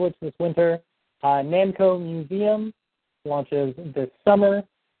for Switch this winter. Namco Museum launches this summer.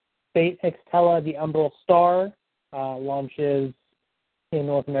 Fate Extella, The Umbral Star launches in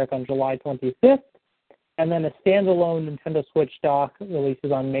North America on July 25th. And then a standalone Nintendo Switch dock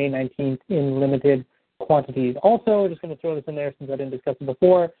releases on May 19th in limited quantities. Also, just going to throw this in there since I didn't discuss it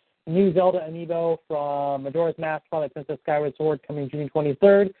before, new Zelda amiibo from Majora's Mask, Twilight Princess Skyward Sword coming June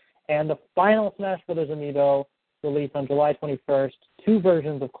 23rd, and the final Smash Bros. Amiibo released on July 21st, 2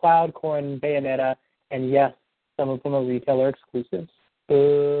 versions of Cloud, Corrin, Bayonetta, and yes, some of them are retailer exclusives.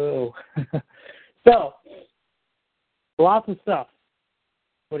 Boo. So, lots of stuff.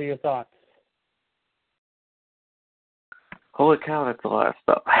 What are your thoughts? Holy cow, that's a lot of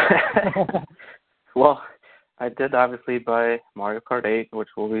stuff. Well, I did obviously buy Mario Kart 8, which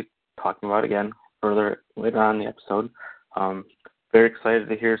we'll be talking about again further later on in the episode. Very excited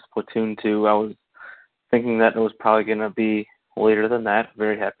to hear Splatoon 2. I was thinking that it was probably going to be later than that.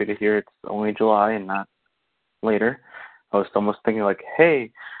 Very happy to hear it's only July and not later. I was almost thinking like,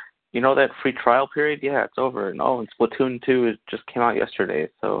 hey, you know that free trial period? Yeah, it's over. No, and Splatoon 2 just came out yesterday,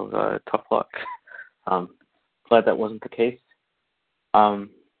 so tough luck. Glad that wasn't the case. ARMS,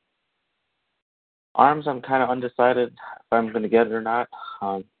 I'm kind of undecided if I'm going to get it or not.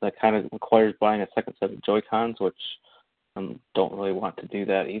 That kind of requires buying a second set of Joy-Cons, which I don't really want to do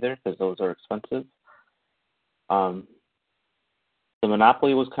that either because those are expensive. The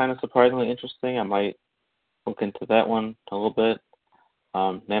Monopoly was kind of surprisingly interesting. I might look into that one a little bit.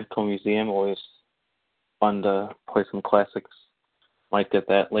 Namco Museum, always fun to play some classics. Might get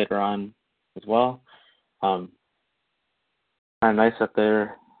that later on as well. Kind of nice that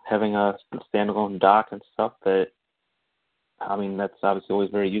they're having a standalone dock and stuff. That's obviously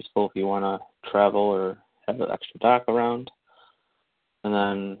always very useful if you want to travel or have an extra dock around. And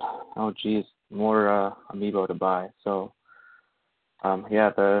then, more amiibo to buy. So,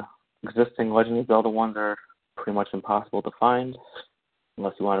 the existing Legend of Zelda ones are pretty much impossible to find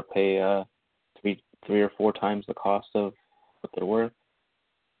unless you want to pay 3 or 4 times the cost of what they're worth.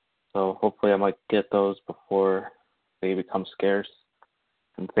 So hopefully I might get those before they become scarce.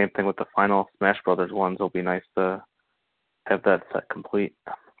 And same thing with the final Smash Brothers ones. It'll be nice to have that set complete.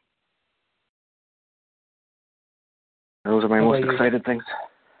 Those are my most excited things.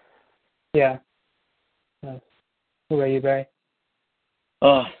 Yeah. Nice. Who are you, Barry?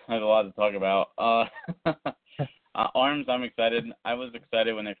 Oh, I have a lot to talk about. ARMS, I'm excited. I was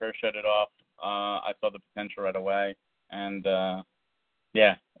excited when they first showed it off. I saw the potential right away. And,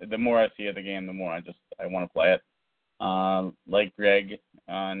 the more I see of the game, the more I want to play it. Like Greg,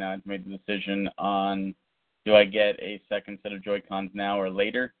 now I've made the decision on do I get a second set of Joy-Cons now or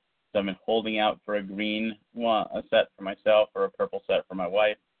later. So I've been holding out for a green a set for myself or a purple set for my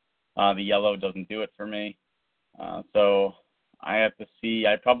wife. The yellow doesn't do it for me. So I have to see.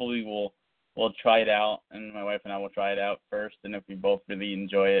 I probably will try it out, and my wife and I will try it out first. And if we both really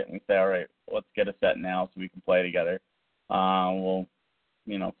enjoy it and we say, all right, let's get a set now so we can play together, we'll,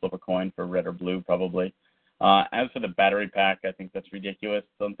 flip a coin for red or blue probably. As for the battery pack, I think that's ridiculous.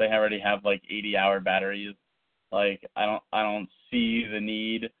 Don't they already have like 80-hour batteries? Like I don't see the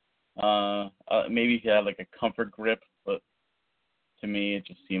need. Maybe if you have like a comfort grip, but to me it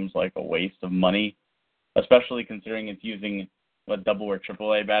just seems like a waste of money, especially considering it's using double or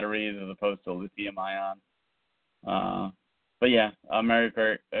AAA batteries as opposed to a lithium ion. But yeah, Mario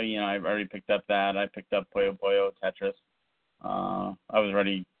Kart, I've already picked up that. I picked up Puyo Puyo, Tetris. I was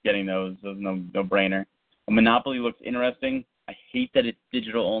already getting those. There's no brainer. Monopoly looks interesting. I hate that it's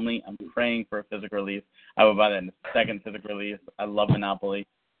digital only. I'm praying for a physical release. I would buy that in the second physical release. I love Monopoly.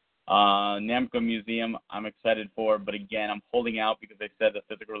 Namco Museum, I'm excited for, but again, I'm holding out because they said the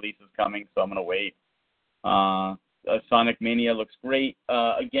physical release is coming, so I'm going to wait. Sonic Mania looks great.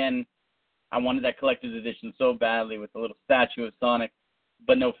 Again, I wanted that collector's edition so badly with the little statue of Sonic,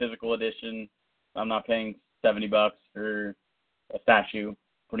 but no physical edition. I'm not paying $70 for a statue,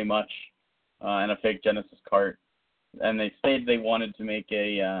 pretty much, and a fake Genesis cart. And they said they wanted to make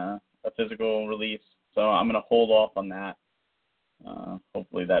a physical release, so I'm going to hold off on that.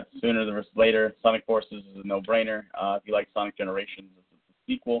 Hopefully that's sooner than later. Sonic Forces is a no-brainer. If you like Sonic Generations, it's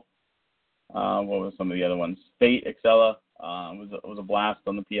a sequel. What was some of the other ones? Fate Excella was a blast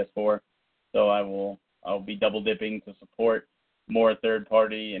on the PS4. So I'll be double dipping to support more third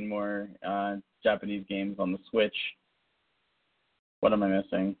party and more Japanese games on the Switch. What am I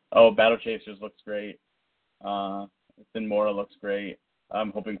missing? Oh, Battle Chasers looks great. Sinmora looks great.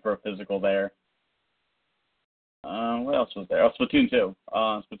 I'm hoping for a physical there. What else was there? Oh, Splatoon 2.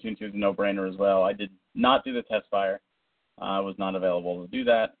 Splatoon 2 is a no-brainer as well. I did not do the test fire. I was not available to do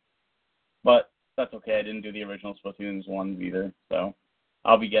that. But that's okay. I didn't do the original Splatoons ones either. So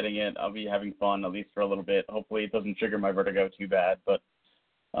I'll be getting it. I'll be having fun at least for a little bit. Hopefully it doesn't trigger my vertigo too bad. But,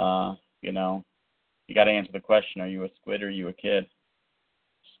 you got to answer the question: are you a squid or are you a kid?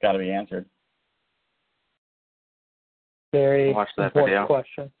 It's got to be answered. Very Watch that important video.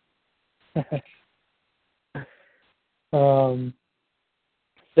 question.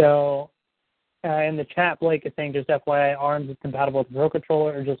 So, in the chat, Blake is saying, just FYI, ARMS is compatible with the Pro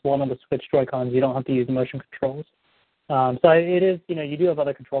Controller or just one of the Switch Joy-Cons. You don't have to use motion controls. So it is, you do have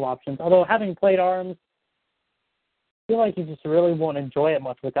other control options. Although, having played ARMS, I feel like you just really won't enjoy it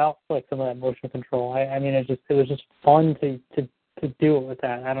much without like some of that motion control. I mean, it was just fun to do it with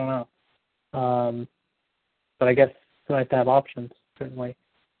that. I don't know. But I guess it's nice to have options, certainly.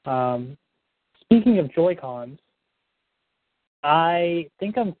 Speaking of Joy-Cons, I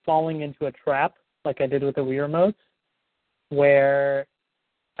think I'm falling into a trap like I did with the Wii remotes, where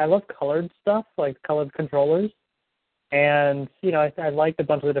I love colored stuff, like colored controllers. And, I liked a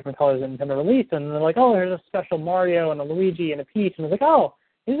bunch of the different colors that Nintendo released, and they're like, oh, there's a special Mario and a Luigi and a Peach. And I was like, oh,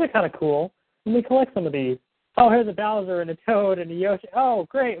 these are kind of cool. Let me collect some of these. Oh, here's a Bowser and a Toad and a Yoshi. Oh,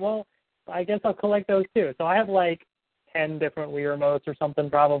 great. Well, I guess I'll collect those too. So I have like 10 different Wii remotes or something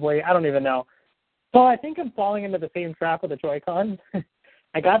probably. I don't even know. So I think I'm falling into the same trap with the Joy-Con.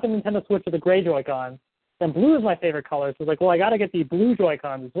 I got the Nintendo Switch with the gray Joy-Con. And blue is my favorite color. So I was like, well, I got to get the blue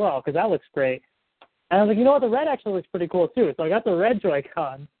Joy-Cons as well because that looks great. And I was like, you know what, the red actually looks pretty cool too. So I got the red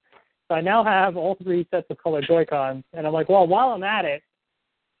Joy-Con. So I now have all 3 sets of colored Joy-Cons. And I'm like, well, while I'm at it,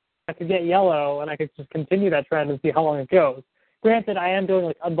 I could get yellow and I could just continue that trend and see how long it goes. Granted, I am doing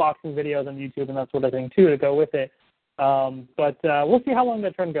like unboxing videos on YouTube and that sort of thing too to go with it. But we'll see how long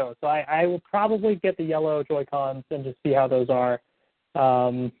that trend goes. So I will probably get the yellow Joy-Cons and just see how those are.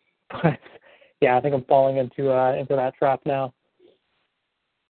 But yeah, I think I'm falling into that trap now.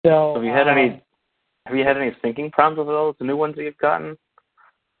 So Have you had any syncing problems with those, the new ones that you've gotten?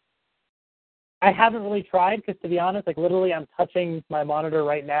 I haven't really tried because, to be honest, like literally I'm touching my monitor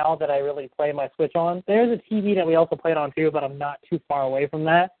right now that I really play my Switch on. There's a TV that we also played on too, but I'm not too far away from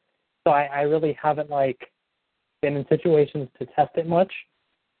that. So I really haven't been in situations to test it much.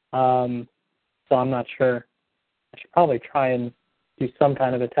 So I'm not sure. I should probably try and do some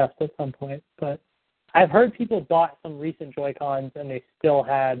kind of a test at some point. But I've heard people bought some recent Joy-Cons and they still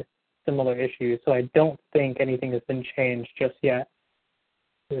had similar issues. So I don't think anything has been changed just yet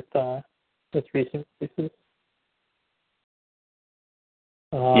with recent releases.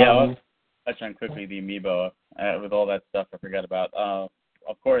 Yeah, I'll touch on quickly the Amiibo. With all that stuff I forgot about.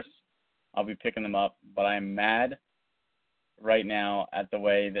 Of course, I'll be picking them up, but I'm mad right now at the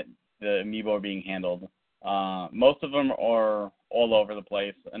way that the Amiibo are being handled. Most of them are all over the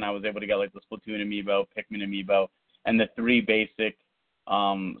place, and I was able to get the Splatoon Amiibo, Pikmin Amiibo, and the 3 basic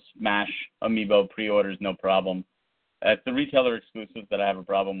Smash Amiibo pre-orders, no problem. It's the retailer exclusives that I have a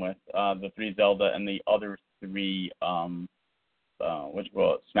problem with. The 3 Zelda and the other 3,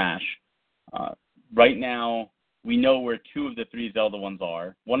 Smash. Right now, we know where 2 of the 3 Zelda ones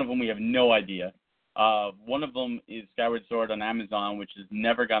are. One of them we have no idea. One of them is Skyward Sword on Amazon, which has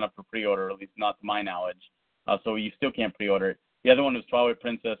never gone up for pre-order, at least not to my knowledge. So you still can't pre-order it. The other one is Twilight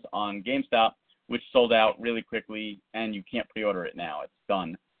Princess on GameStop, which sold out really quickly, and you can't pre-order it now. It's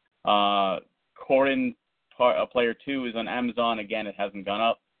done. Corrin Player 2 is on Amazon. Again, it hasn't gone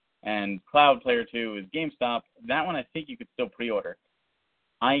up. And Cloud Player 2 is GameStop. That one I think you could still pre-order.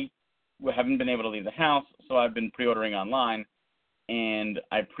 I haven't been able to leave the house, so I've been pre-ordering online. And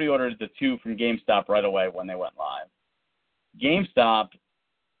I pre-ordered the 2 from GameStop right away when they went live. GameStop,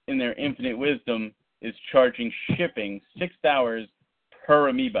 in their infinite wisdom, is charging shipping $6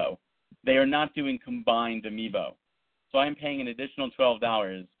 per Amiibo. They are not doing combined Amiibo. So I'm paying an additional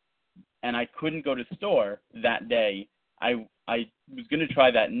 $12, and I couldn't go to the store that day. I was going to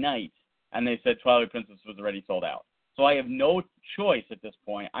try that night, and they said Twilight Princess was already sold out. So I have no choice at this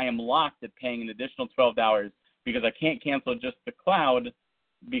point. I am locked at paying an additional $12 because I can't cancel just the Cloud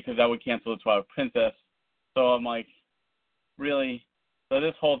because I would cancel the Twilight Princess. So I'm like, really? So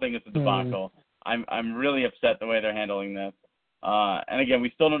this whole thing is a debacle. I'm really upset the way they're handling this. And again,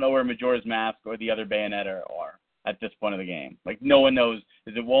 we still don't know where Majora's Mask or the other Bayonetta are at this point of the game. Like, no one knows.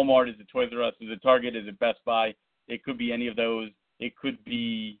 Is it Walmart? Is it Toys R Us? Is it Target? Is it Best Buy? It could be any of those. It could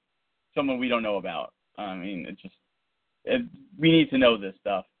be someone we don't know about. I mean, we need to know this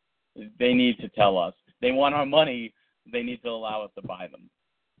stuff. They need to tell us. They want our money. They need to allow us to buy them.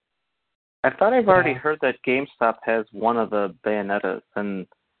 I thought I've already heard that GameStop has one of the Bayonettas, and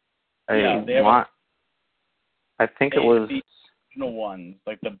I think it was the original ones,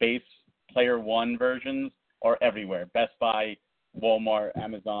 like the base Player 1 versions, are everywhere. Best Buy, Walmart,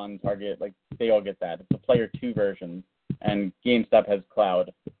 Amazon, Target, they all get that. It's the Player 2 version, and GameStop has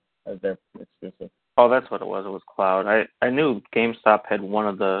Cloud as their exclusive. Oh, that's what it was. It was Cloud. I knew GameStop had one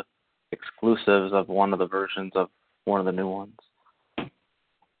of the exclusives of one of the versions of one of the new ones.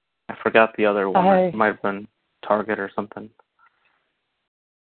 I forgot the other one. It might have been Target or something.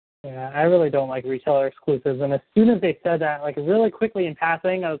 Yeah, I really don't like retailer exclusives. And as soon as they said that, like really quickly in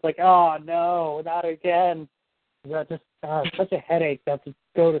passing, I was like, oh no, not again. That just such a headache to have to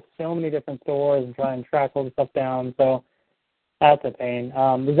go to so many different stores and try and track all the stuff down. So that's a pain.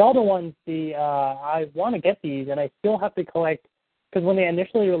 The Zelda ones, I want to get these, and I still have to collect, because when they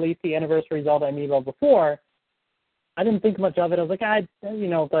initially released the Anniversary Zelda amiibo before, I didn't think much of it. I was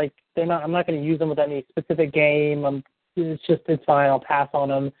like, they're not. I'm not going to use them with any specific game. It's fine. I'll pass on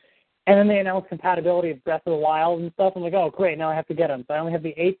them. And then they announced compatibility of Breath of the Wild and stuff. I'm like, oh great, now I have to get them. So I only have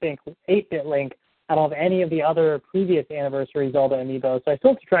the 8-bit Link. I don't have any of the other previous Anniversary Zelda amiibos. So I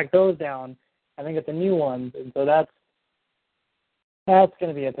still have to track those down and then get the new ones. And so that's going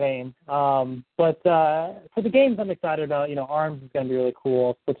to be a pain. But for the games I'm excited about, ARMS is going to be really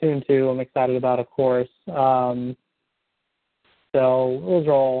cool. Splatoon 2 I'm excited about, of course. So those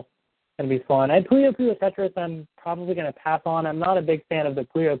are all going to be fun. And Puyo Puyo Tetris I'm probably going to pass on. I'm not a big fan of the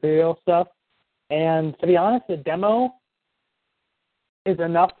Puyo Puyo stuff. And to be honest, the demo is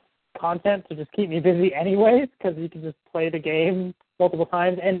enough content to just keep me busy anyways, because you can just play the game multiple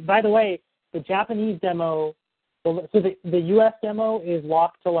times. And by the way, the Japanese demo, so the US demo is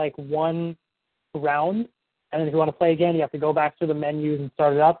locked to like one round, and then if you want to play again, you have to go back to the menus and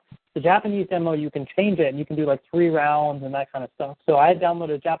start it up. The Japanese demo, you can change it, and you can do like 3 rounds and that kind of stuff. So I had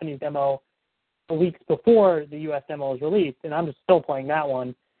downloaded a Japanese demo weeks before the US demo was released, and I'm just still playing that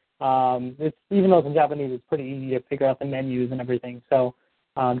one. It's even though it's in Japanese, it's pretty easy to figure out the menus and everything. So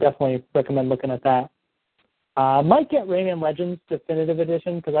definitely recommend looking at that. Might get Rayman Legends Definitive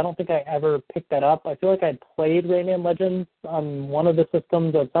Edition, because I don't think I ever picked that up. I feel like I'd played Rayman Legends on one of the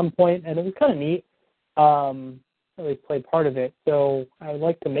systems at some point, and it was kind of neat. At least played part of it, so I would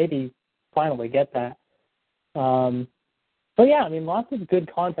like to maybe finally get that. But yeah, I mean, lots of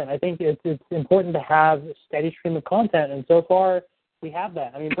good content. I think it's important to have a steady stream of content, and so far we have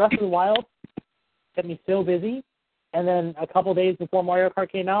that. I mean, Breath of the Wild kept me so busy, and then a couple days before Mario Kart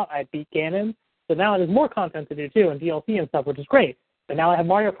came out, I beat Ganon. So now there's more content to do too, and DLC and stuff, which is great. But now I have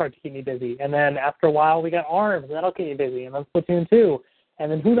Mario Kart to keep me busy, and then after a while we got ARMS, and that'll keep me busy, and then Splatoon 2,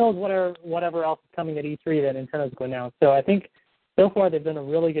 and then who knows whatever else is coming at E3 that Nintendo's going to announce. So I think so far they've done a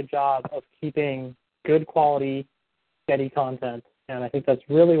really good job of keeping good quality, steady content, and I think that's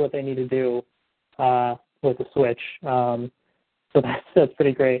really what they need to do with the Switch. So that's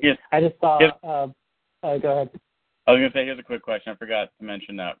pretty great. Yes. I just saw. Yes. Go ahead. I was going to say, here's a quick question. I forgot to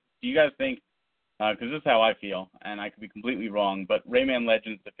mention that. Do you guys think, because this is how I feel, and I could be completely wrong, but Rayman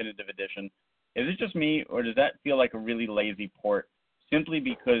Legends Definitive Edition, is it just me, or does that feel like a really lazy port, simply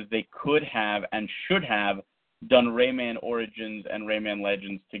because they could have and should have done Rayman Origins and Rayman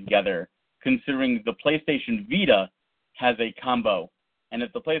Legends together, considering the PlayStation Vita has a combo? And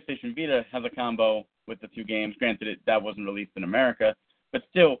if the PlayStation Vita has a combo with the 2 games, granted that wasn't released in America, but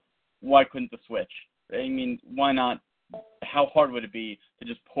still, why couldn't the Switch? I mean, why not? How hard would it be to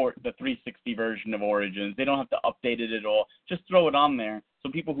just port the 360 version of Origins? They don't have to update it at all. Just throw it on there so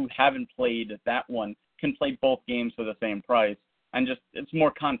people who haven't played that one can play both games for the same price, and just, it's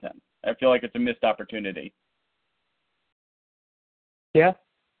more content. I feel like it's a missed opportunity. Yeah.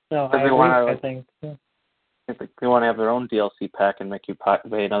 No, I agree. I think. Yeah. If they want to have their own DLC pack and make you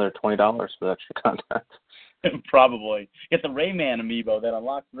pay another $20 for the extra content. Probably. Get the Rayman amiibo that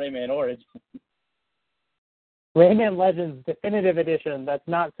unlocks Rayman Origins. Rayman Legends Definitive Edition. That's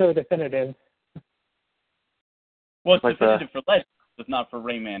not so definitive. Well, it's like definitive for Legends, but not for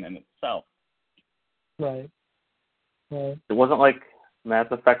Rayman in itself. Right. It wasn't like Mass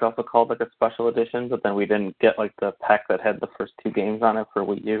Effect also called like a special edition, but then we didn't get like the pack that had the first 2 games on it for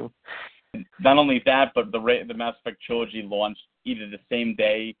Wii U. Not only that, but the Mass Effect trilogy launched either the same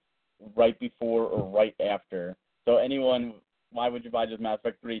day, right before, or right after. So why would you buy just Mass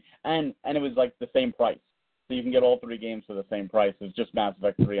Effect 3? And it was like the same price. So you can get all 3 games for the same price. It was just Mass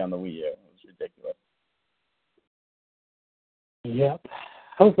Effect 3 on the Wii U. It was ridiculous. Yep.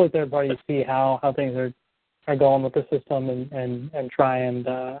 Hopefully third parties see how things are going with the system and try and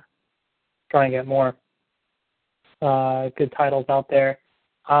get more good titles out there.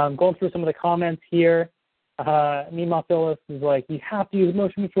 Going through some of the comments here. Mima Phyllis is like, you have to use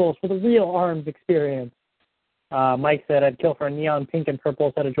motion controls for the real ARMS experience. Mike said, I'd kill for a neon pink and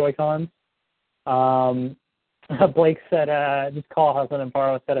purple set of Joy-Cons. Blake said, just call Husband and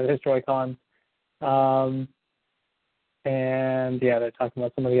borrow a set of his Joy-Cons. And yeah, they're talking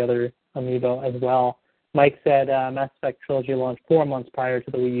about some of the other amiibo as well. Mike said Mass Effect Trilogy launched 4 months prior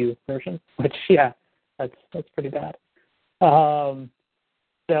to the Wii U version, which, yeah, that's pretty bad.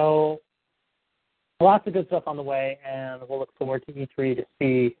 So lots of good stuff on the way, and we'll look forward to E3 to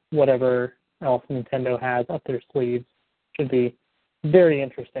see whatever else Nintendo has up their sleeves. Should be very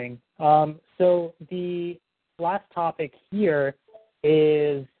interesting. So the last topic here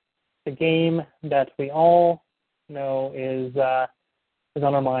is the game that we all know is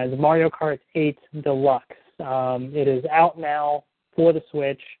on our minds, Mario Kart 8 Deluxe. It is out now for the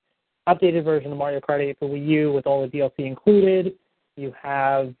Switch. Updated version of Mario Kart 8 for Wii U with all the DLC included. You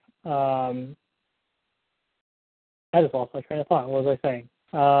have I just lost my train of thought. What was I saying?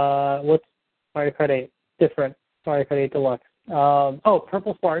 What's Mario Kart 8? Different Mario Kart 8 Deluxe.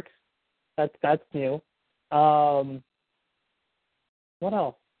 Purple Sparks. That's new. What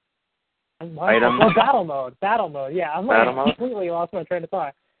else? Item. Battle mode. Yeah, completely lost my train of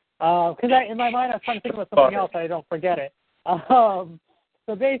thought. Because in my mind I was trying to think about something else, and I don't forget it.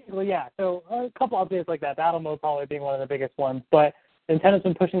 So basically, yeah. So a couple updates like that. Battle mode probably being one of the biggest ones, but Nintendo's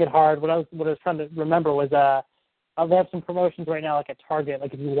been pushing it hard. What I was trying to remember was they have some promotions right now, like at Target.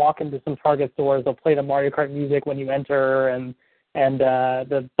 Like if you walk into some Target stores, they'll play the Mario Kart music when you enter, and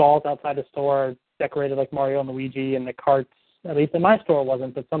the balls outside the store are decorated like Mario and Luigi, and the carts, at least in my store,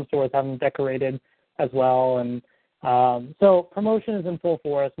 wasn't, but some stores have them decorated as well. And so promotion is in full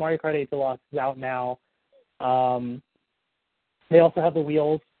force. Mario Kart 8 Deluxe is out now. They also have the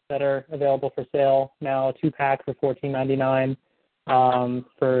wheels that are available for sale now, a 2-pack for $14.99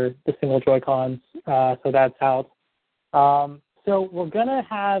 for the single Joy-Cons. So that's out. So we're going to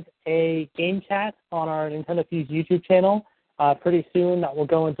have a game chat on our Nintendo Fuse YouTube channel pretty soon that will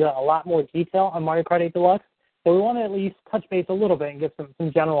go into a lot more detail on Mario Kart 8 Deluxe. So we want to at least touch base a little bit and give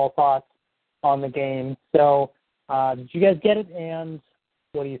some general thoughts on the game. So did you guys get it, and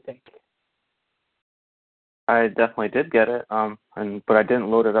what do you think? I definitely did get it, but I didn't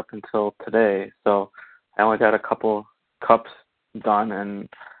load it up until today, so I only got a couple cups done, and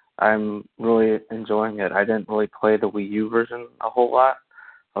I'm really enjoying it. I didn't really play the Wii U version a whole lot.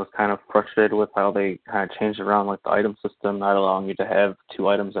 I was kind of frustrated with how they kind of changed around like the item system, not allowing you to have 2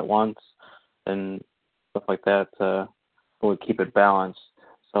 items at once and stuff like that to really keep it balanced.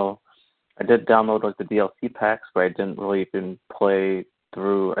 So I did download like the DLC packs, but I didn't really even play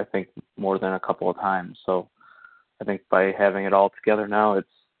through, I think, more than a couple of times. So I think by having it all together now,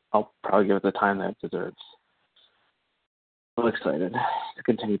 I'll probably give it the time that it deserves. I'm excited to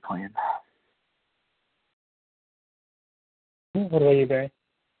continue playing. What about you, Barry?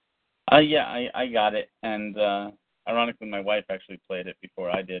 Yeah, I got it, and ironically, my wife actually played it before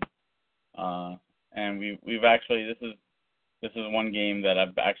I did, and we've actually this is one game that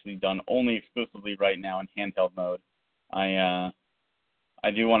I've actually done only exclusively right now in handheld mode. I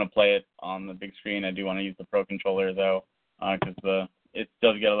do want to play it on the big screen. I do want to use the Pro Controller though, because it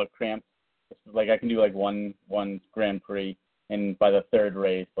does get a little cramped. Like I can do like one Grand Prix, and by the third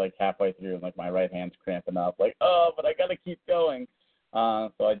race, like halfway through, like my right hand's cramping up. Like, oh, but I gotta keep going.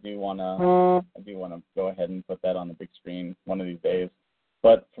 So I do wanna go ahead and put that on the big screen one of these days.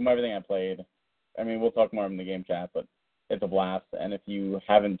 But from everything I played, I mean, we'll talk more in the game chat, but it's a blast. And if you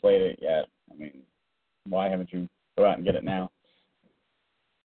haven't played it yet, I mean, why haven't you go out and get it now?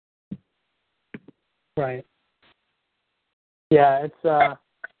 Right. Yeah,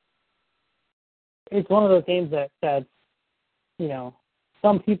 it's one of those games that you know,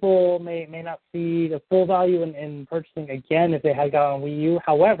 some people may not see the full value in purchasing again if they had got on Wii U.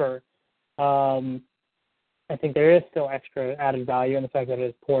 However, I think there is still extra added value, and the fact that it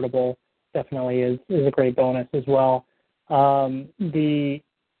is portable definitely is a great bonus as well. I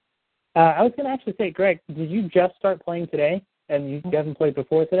was going to actually say, Greg, did you just start playing today, and you haven't played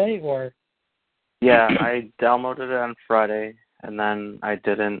before today, or? Yeah, I downloaded it on Friday, and then I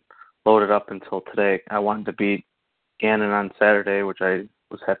didn't load it up until today. I wanted to beat Ganon on Saturday, which I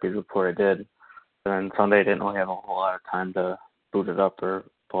was happy to report I did. And then Sunday I didn't really have a whole lot of time to boot it up or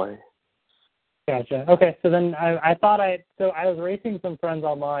play. Gotcha. Okay, so then I was racing some friends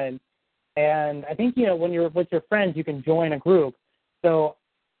online, and I think, when you're with your friends, you can join a group. So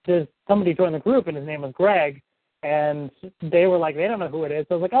there's somebody joined the group, and his name was Greg, and they were like, they don't know who it is.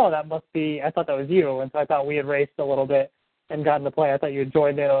 So I was like, oh, that must be, I thought that was you. And so I thought we had raced a little bit and gotten to play. I thought you had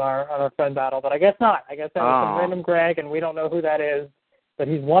joined in on our friend battle, but I guess not. I guess that was some random Greg, and we don't know who that is, but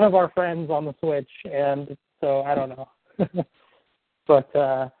he's one of our friends on the Switch, and so I don't know. But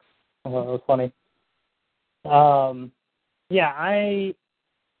well, it was funny. Yeah, I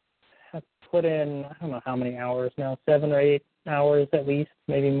have put in, I don't know how many hours now, 7 or 8 hours at least,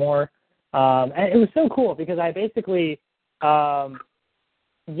 maybe more. And it was so cool because I basically,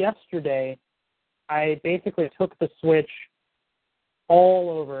 yesterday, I basically took the Switch all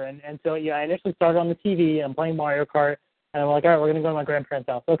over. And so, yeah, I initially started on the TV. I'm playing Mario Kart. And I'm like, all right, we're going to go to my grandparents'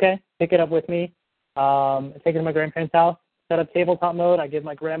 house. Okay, pick it up with me. Take it to my grandparents' house, set up tabletop mode. I give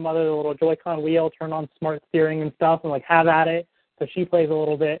my grandmother the little Joy-Con wheel, turn on smart steering and stuff, and, like, have at it. So she plays a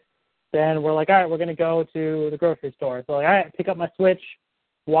little bit. Then we're like, all right, we're going to go to the grocery store. So, like, all right, pick up my Switch,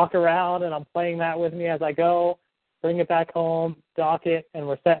 walk around, and I'm playing that with me as I go, bring it back home, dock it, and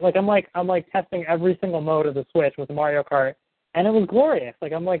we're set. Like, I'm testing every single mode of the Switch with Mario Kart, and it was glorious.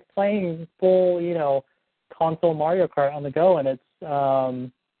 Like, I'm, like, playing full, console Mario Kart on the go, and it's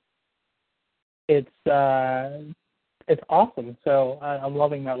awesome. So I'm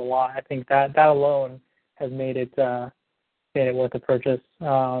loving that a lot. I think that alone has made it worth the purchase.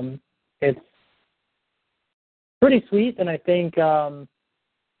 It's pretty sweet, and I think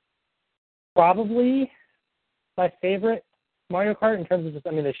probably my favorite Mario Kart in terms of just,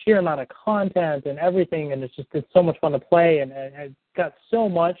 the sheer amount of content and everything, and it's so much fun to play, and it's got so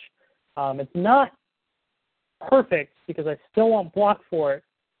much. It's not perfect because I still want block for it.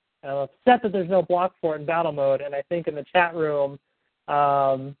 And I'm upset that there's no block for it in battle mode, and I think in the chat room,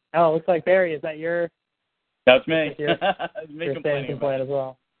 it looks like Barry, is that your... That's me. Your complaint as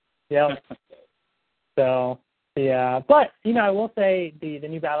well. Yeah. So, yeah. But, I will say the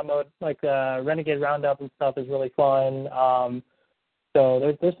new battle mode, like Renegade Roundup and stuff, is really fun.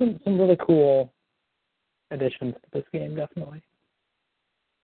 So there's some really cool additions to this game, definitely.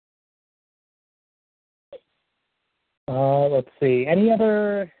 Let's see. Any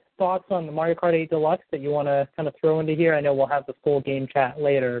other thoughts on the Mario Kart 8 Deluxe that you want to kind of throw into here? I know we'll have the full game chat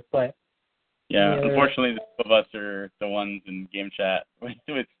later, but... Yeah, unfortunately, the two of us are the ones in game chat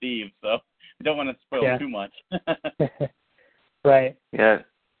with Steve, so we don't want to spoil too much. Right. Yeah,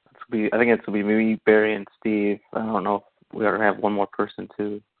 I think it's going to be me, Barry, and Steve. I don't know if we already have one more person,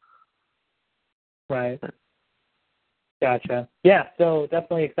 too. Right. Gotcha. Yeah, so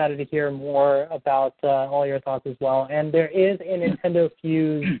definitely excited to hear more about all your thoughts as well. And there is a Nintendo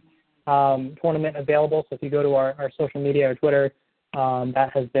Fuse tournament available, so if you go to our social media or Twitter,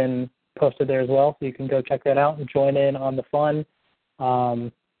 that has been posted there as well, so you can go check that out and join in on the fun.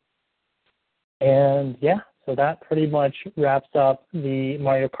 And yeah, so that pretty much wraps up the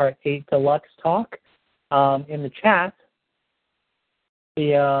Mario Kart 8 Deluxe talk. In the chat,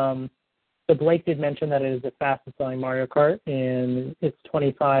 the Blake did mention that it is the fastest selling Mario Kart in its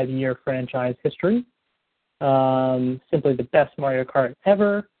 25-year franchise history. Simply the best Mario Kart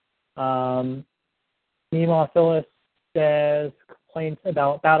ever. Meemaw Phyllis says, complaints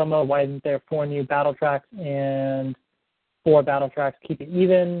about battle mode. Why isn't there 4 new battle tracks and 4 battle tracks? Keep it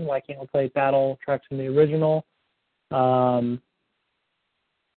even. Why can't we play battle tracks from the original? So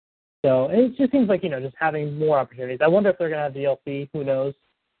it just seems like, just having more opportunities. I wonder if they're going to have DLC. Who knows?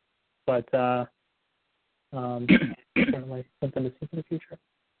 But certainly something to see for the future.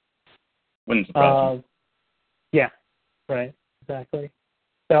 Wouldn't surprise me. Yeah, right, exactly.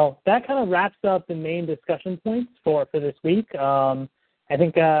 So that kind of wraps up the main discussion points for this week. I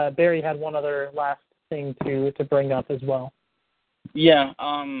think Barry had one other last thing to bring up as well. Yeah,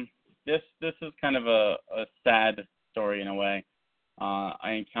 this is kind of a sad story in a way.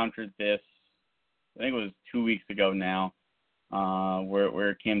 I encountered this, I think it was 2 weeks ago now,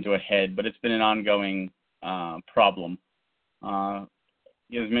 where it came to a head, but it's been an ongoing problem. As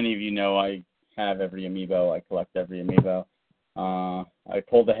many of you know, I have every amiibo. I collect every amiibo. I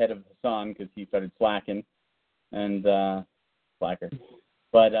pulled the head of Hassan because he started slacking, and slacker.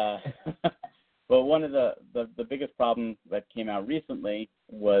 But but one of the biggest problems that came out recently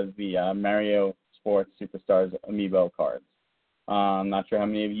was the Mario Sports Superstars amiibo cards. I'm not sure how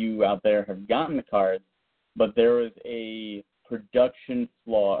many of you out there have gotten the cards, but there was a production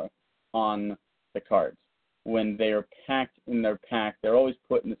flaw on the cards. When they are packed in their pack, they're always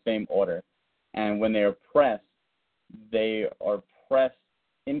put in the same order. And when they are pressed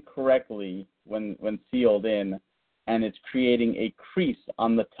incorrectly when sealed in, and it's creating a crease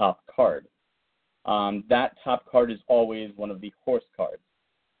on the top card. That top card is always one of the horse cards,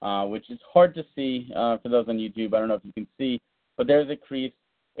 which is hard to see for those on YouTube. I don't know if you can see, but there's a crease.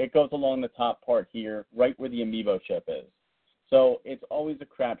 It goes along the top part here, right where the amiibo chip is. So it's always a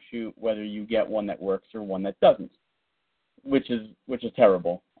crapshoot whether you get one that works or one that doesn't, which is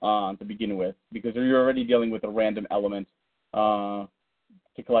terrible to begin with, because you're already dealing with a random element to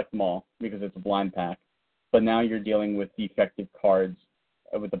collect them all because it's a blind pack. But now you're dealing with defective cards,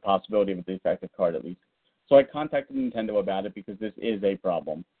 with the possibility of a defective card at least. So I contacted Nintendo about it because this is a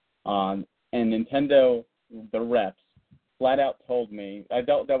problem. And Nintendo, the reps, flat out told me, I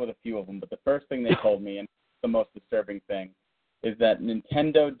dealt with a few of them, but the first thing they told me, and the most disturbing thing, is that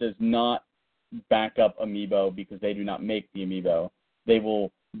Nintendo does not back up amiibo because they do not make the amiibo. They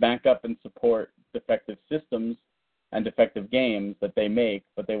will back up and support defective systems and defective games that they make,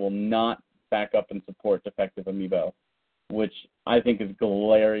 but they will not back up and support defective amiibo, which I think is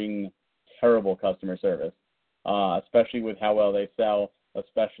glaring, terrible customer service, especially with how well they sell,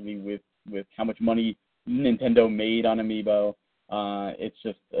 especially with how much money Nintendo made on amiibo. It's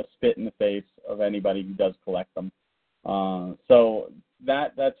just a spit in the face of anybody who does collect them. So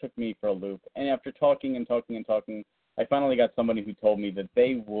that took me for a loop. And after talking, I finally got somebody who told me that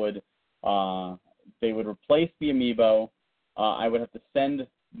they would replace the amiibo. I would have to send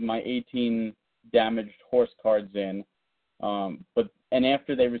my 18 damaged horse cards in, and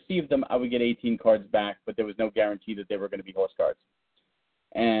after they received them, I would get 18 cards back, but there was no guarantee that they were going to be horse cards.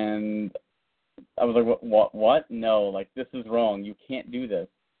 And I was like, what? No, like, this is wrong. You can't do this.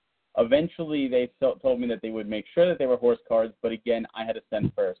 Eventually, they told me that they would make sure that they were horse cards, but again, I had to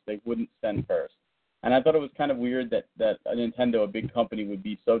send first. They wouldn't send first. And I thought it was kind of weird that a Nintendo, a big company, would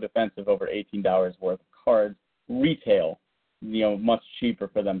be so defensive over $18 worth of cards, retail, much cheaper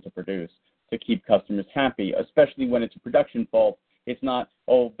for them to produce, to keep customers happy, especially when it's a production fault. It's not,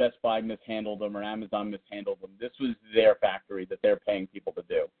 Best Buy mishandled them or Amazon mishandled them. This was their factory that they're paying people to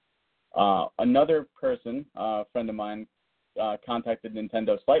do. Another person, a friend of mine, contacted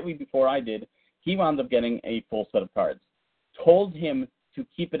Nintendo slightly before I did. He wound up getting a full set of cards. Told him to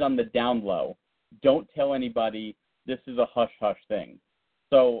keep it on the down low. Don't tell anybody. This is a hush-hush thing.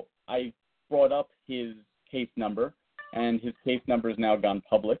 So I brought up his case number, and his case number has now gone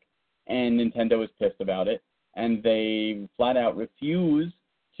public, and Nintendo is pissed about it, and they flat out refuse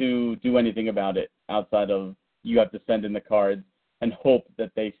to do anything about it outside of you have to send in the cards and hope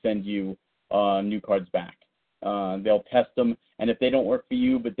that they send you new cards back. They'll test them, and if they don't work for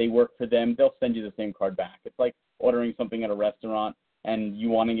you but they work for them, they'll send you the same card back. It's like ordering something at a restaurant and you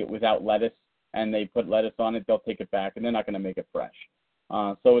wanting it without lettuce, and they put lettuce on it, they'll take it back, and they're not going to make it fresh.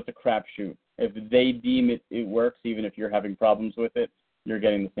 So it's a crapshoot. If they deem it works, even if you're having problems with it, you're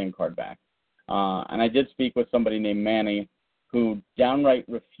getting the same card back. And I did speak with somebody named Manny who downright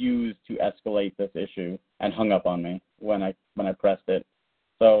refused to escalate this issue and hung up on me when I pressed it.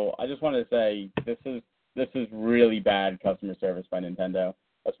 So I just wanted to say this is really bad customer service by Nintendo,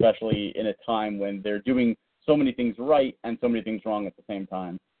 especially in a time when they're doing so many things right and so many things wrong at the same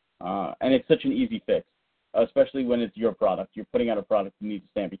time. And it's such an easy fix, especially when it's your product. You're putting out a product, you need to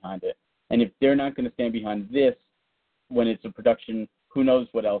stand behind it. And if they're not going to stand behind this when it's a production, who knows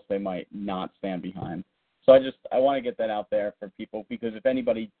what else they might not stand behind. So I want to get that out there for people, because if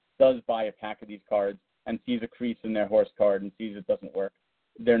anybody does buy a pack of these cards and sees a crease in their horse card and sees it doesn't work,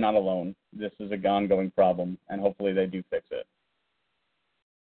 they're not alone. This is an ongoing problem, and hopefully they do fix it.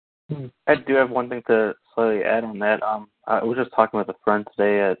 I do have one thing to slightly add on that. I was just talking with a friend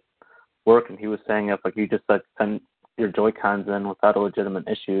today at work, and he was saying if you just send your Joy-Cons in without a legitimate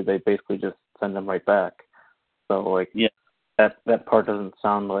issue, they basically just send them right back. So yeah. That part doesn't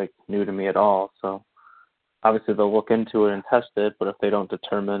sound new to me at all. So obviously they'll look into it and test it, but if they don't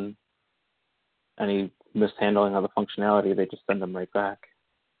determine any mishandling of the functionality, they just send them right back.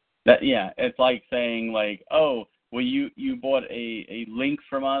 It's like saying well, you bought a Link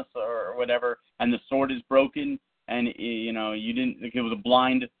from us or whatever, and the sword is broken, and you didn't. It was a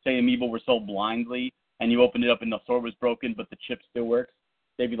blind. Say Amiibo were sold blindly, and you opened it up and the sword was broken, but the chip still works.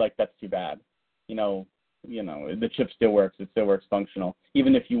 They'd be like, that's too bad. The chip still works. It still works functional.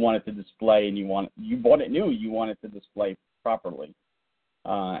 Even if you want it to display and you bought it new, you want it to display properly.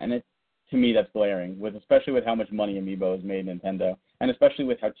 And to me, that's glaring, especially with how much money Amiibo has made Nintendo, and especially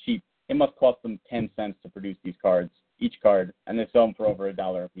with how cheap. It must cost them 10 cents to produce these cards, each card, and they sell them for over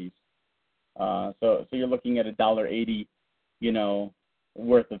 $1 a piece. So you're looking at $1.80,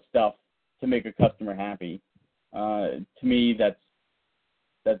 worth of stuff to make a customer happy. To me, that's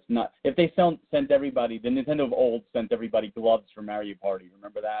not. If they sent everybody, the Nintendo of old sent everybody gloves for Mario Party.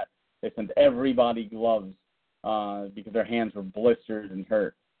 Remember that? They sent everybody gloves because their hands were blistered and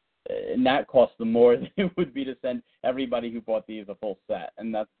hurt. And that cost them more than it would be to send everybody who bought these a full set.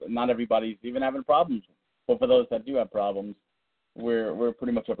 And that's not everybody's even having problems. But for those that do have problems, we're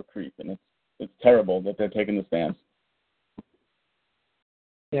pretty much up a creek, and it's terrible that they're taking the stance.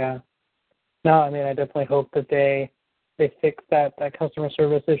 Yeah. No, I mean, I definitely hope that they fix that customer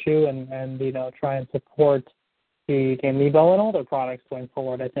service issue and try and support the Amiibo and all their products going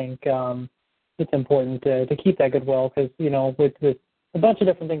forward. I think it's important to keep that goodwill, because with a bunch of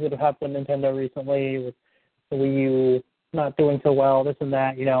different things that have happened with Nintendo recently, with the Wii U not doing so well, this and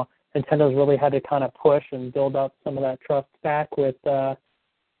that, Nintendo's really had to kind of push and build up some of that trust back with some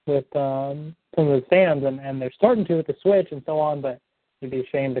of the fans, and they're starting to with the Switch and so on, but it'd be a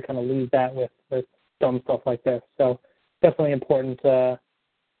shame to kind of lose that with dumb stuff like this. So definitely important to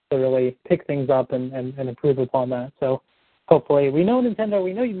to really pick things up and improve upon that. So hopefully, we know Nintendo.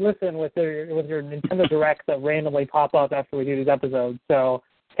 We know you listen with your Nintendo Directs that randomly pop up after we do these episodes. So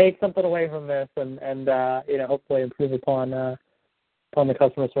take something away from this and hopefully improve upon the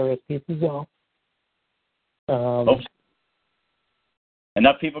customer service piece as well.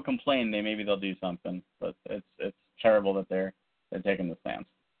 Enough people complain, maybe they'll do something, but it's terrible that they're taking the stance.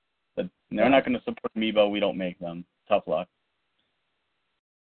 But they're not going to support Amiibo. We don't make them. Tough luck.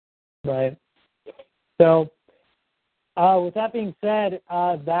 Right. So, with that being said,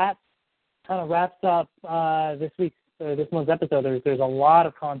 that kind of wraps up this month's episode. There's a lot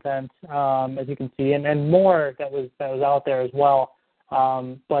of content, as you can see, and more that was out there as well.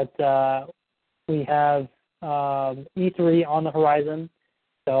 But we have E3 on the horizon,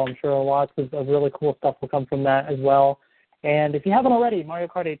 so I'm sure lots of really cool stuff will come from that as well. And if you haven't already, Mario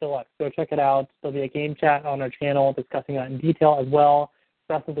Kart 8 Deluxe, go check it out. There'll be a game chat on our channel discussing that in detail as well.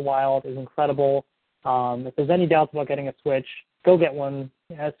 Breath of the Wild is incredible. If there's any doubts about getting a Switch, go get one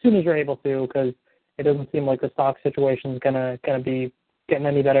as soon as you're able to, because it doesn't seem like the stock situation is gonna be getting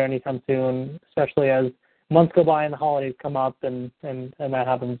any better anytime soon, especially as months go by and the holidays come up and that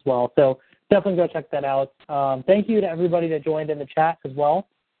happens as well. So definitely go check that out. Thank you to everybody that joined in the chat as well.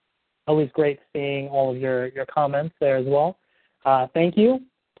 Always great seeing all of your comments there as well. Thank you,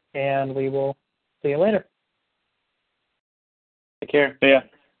 and we will see you later. Take care. See ya.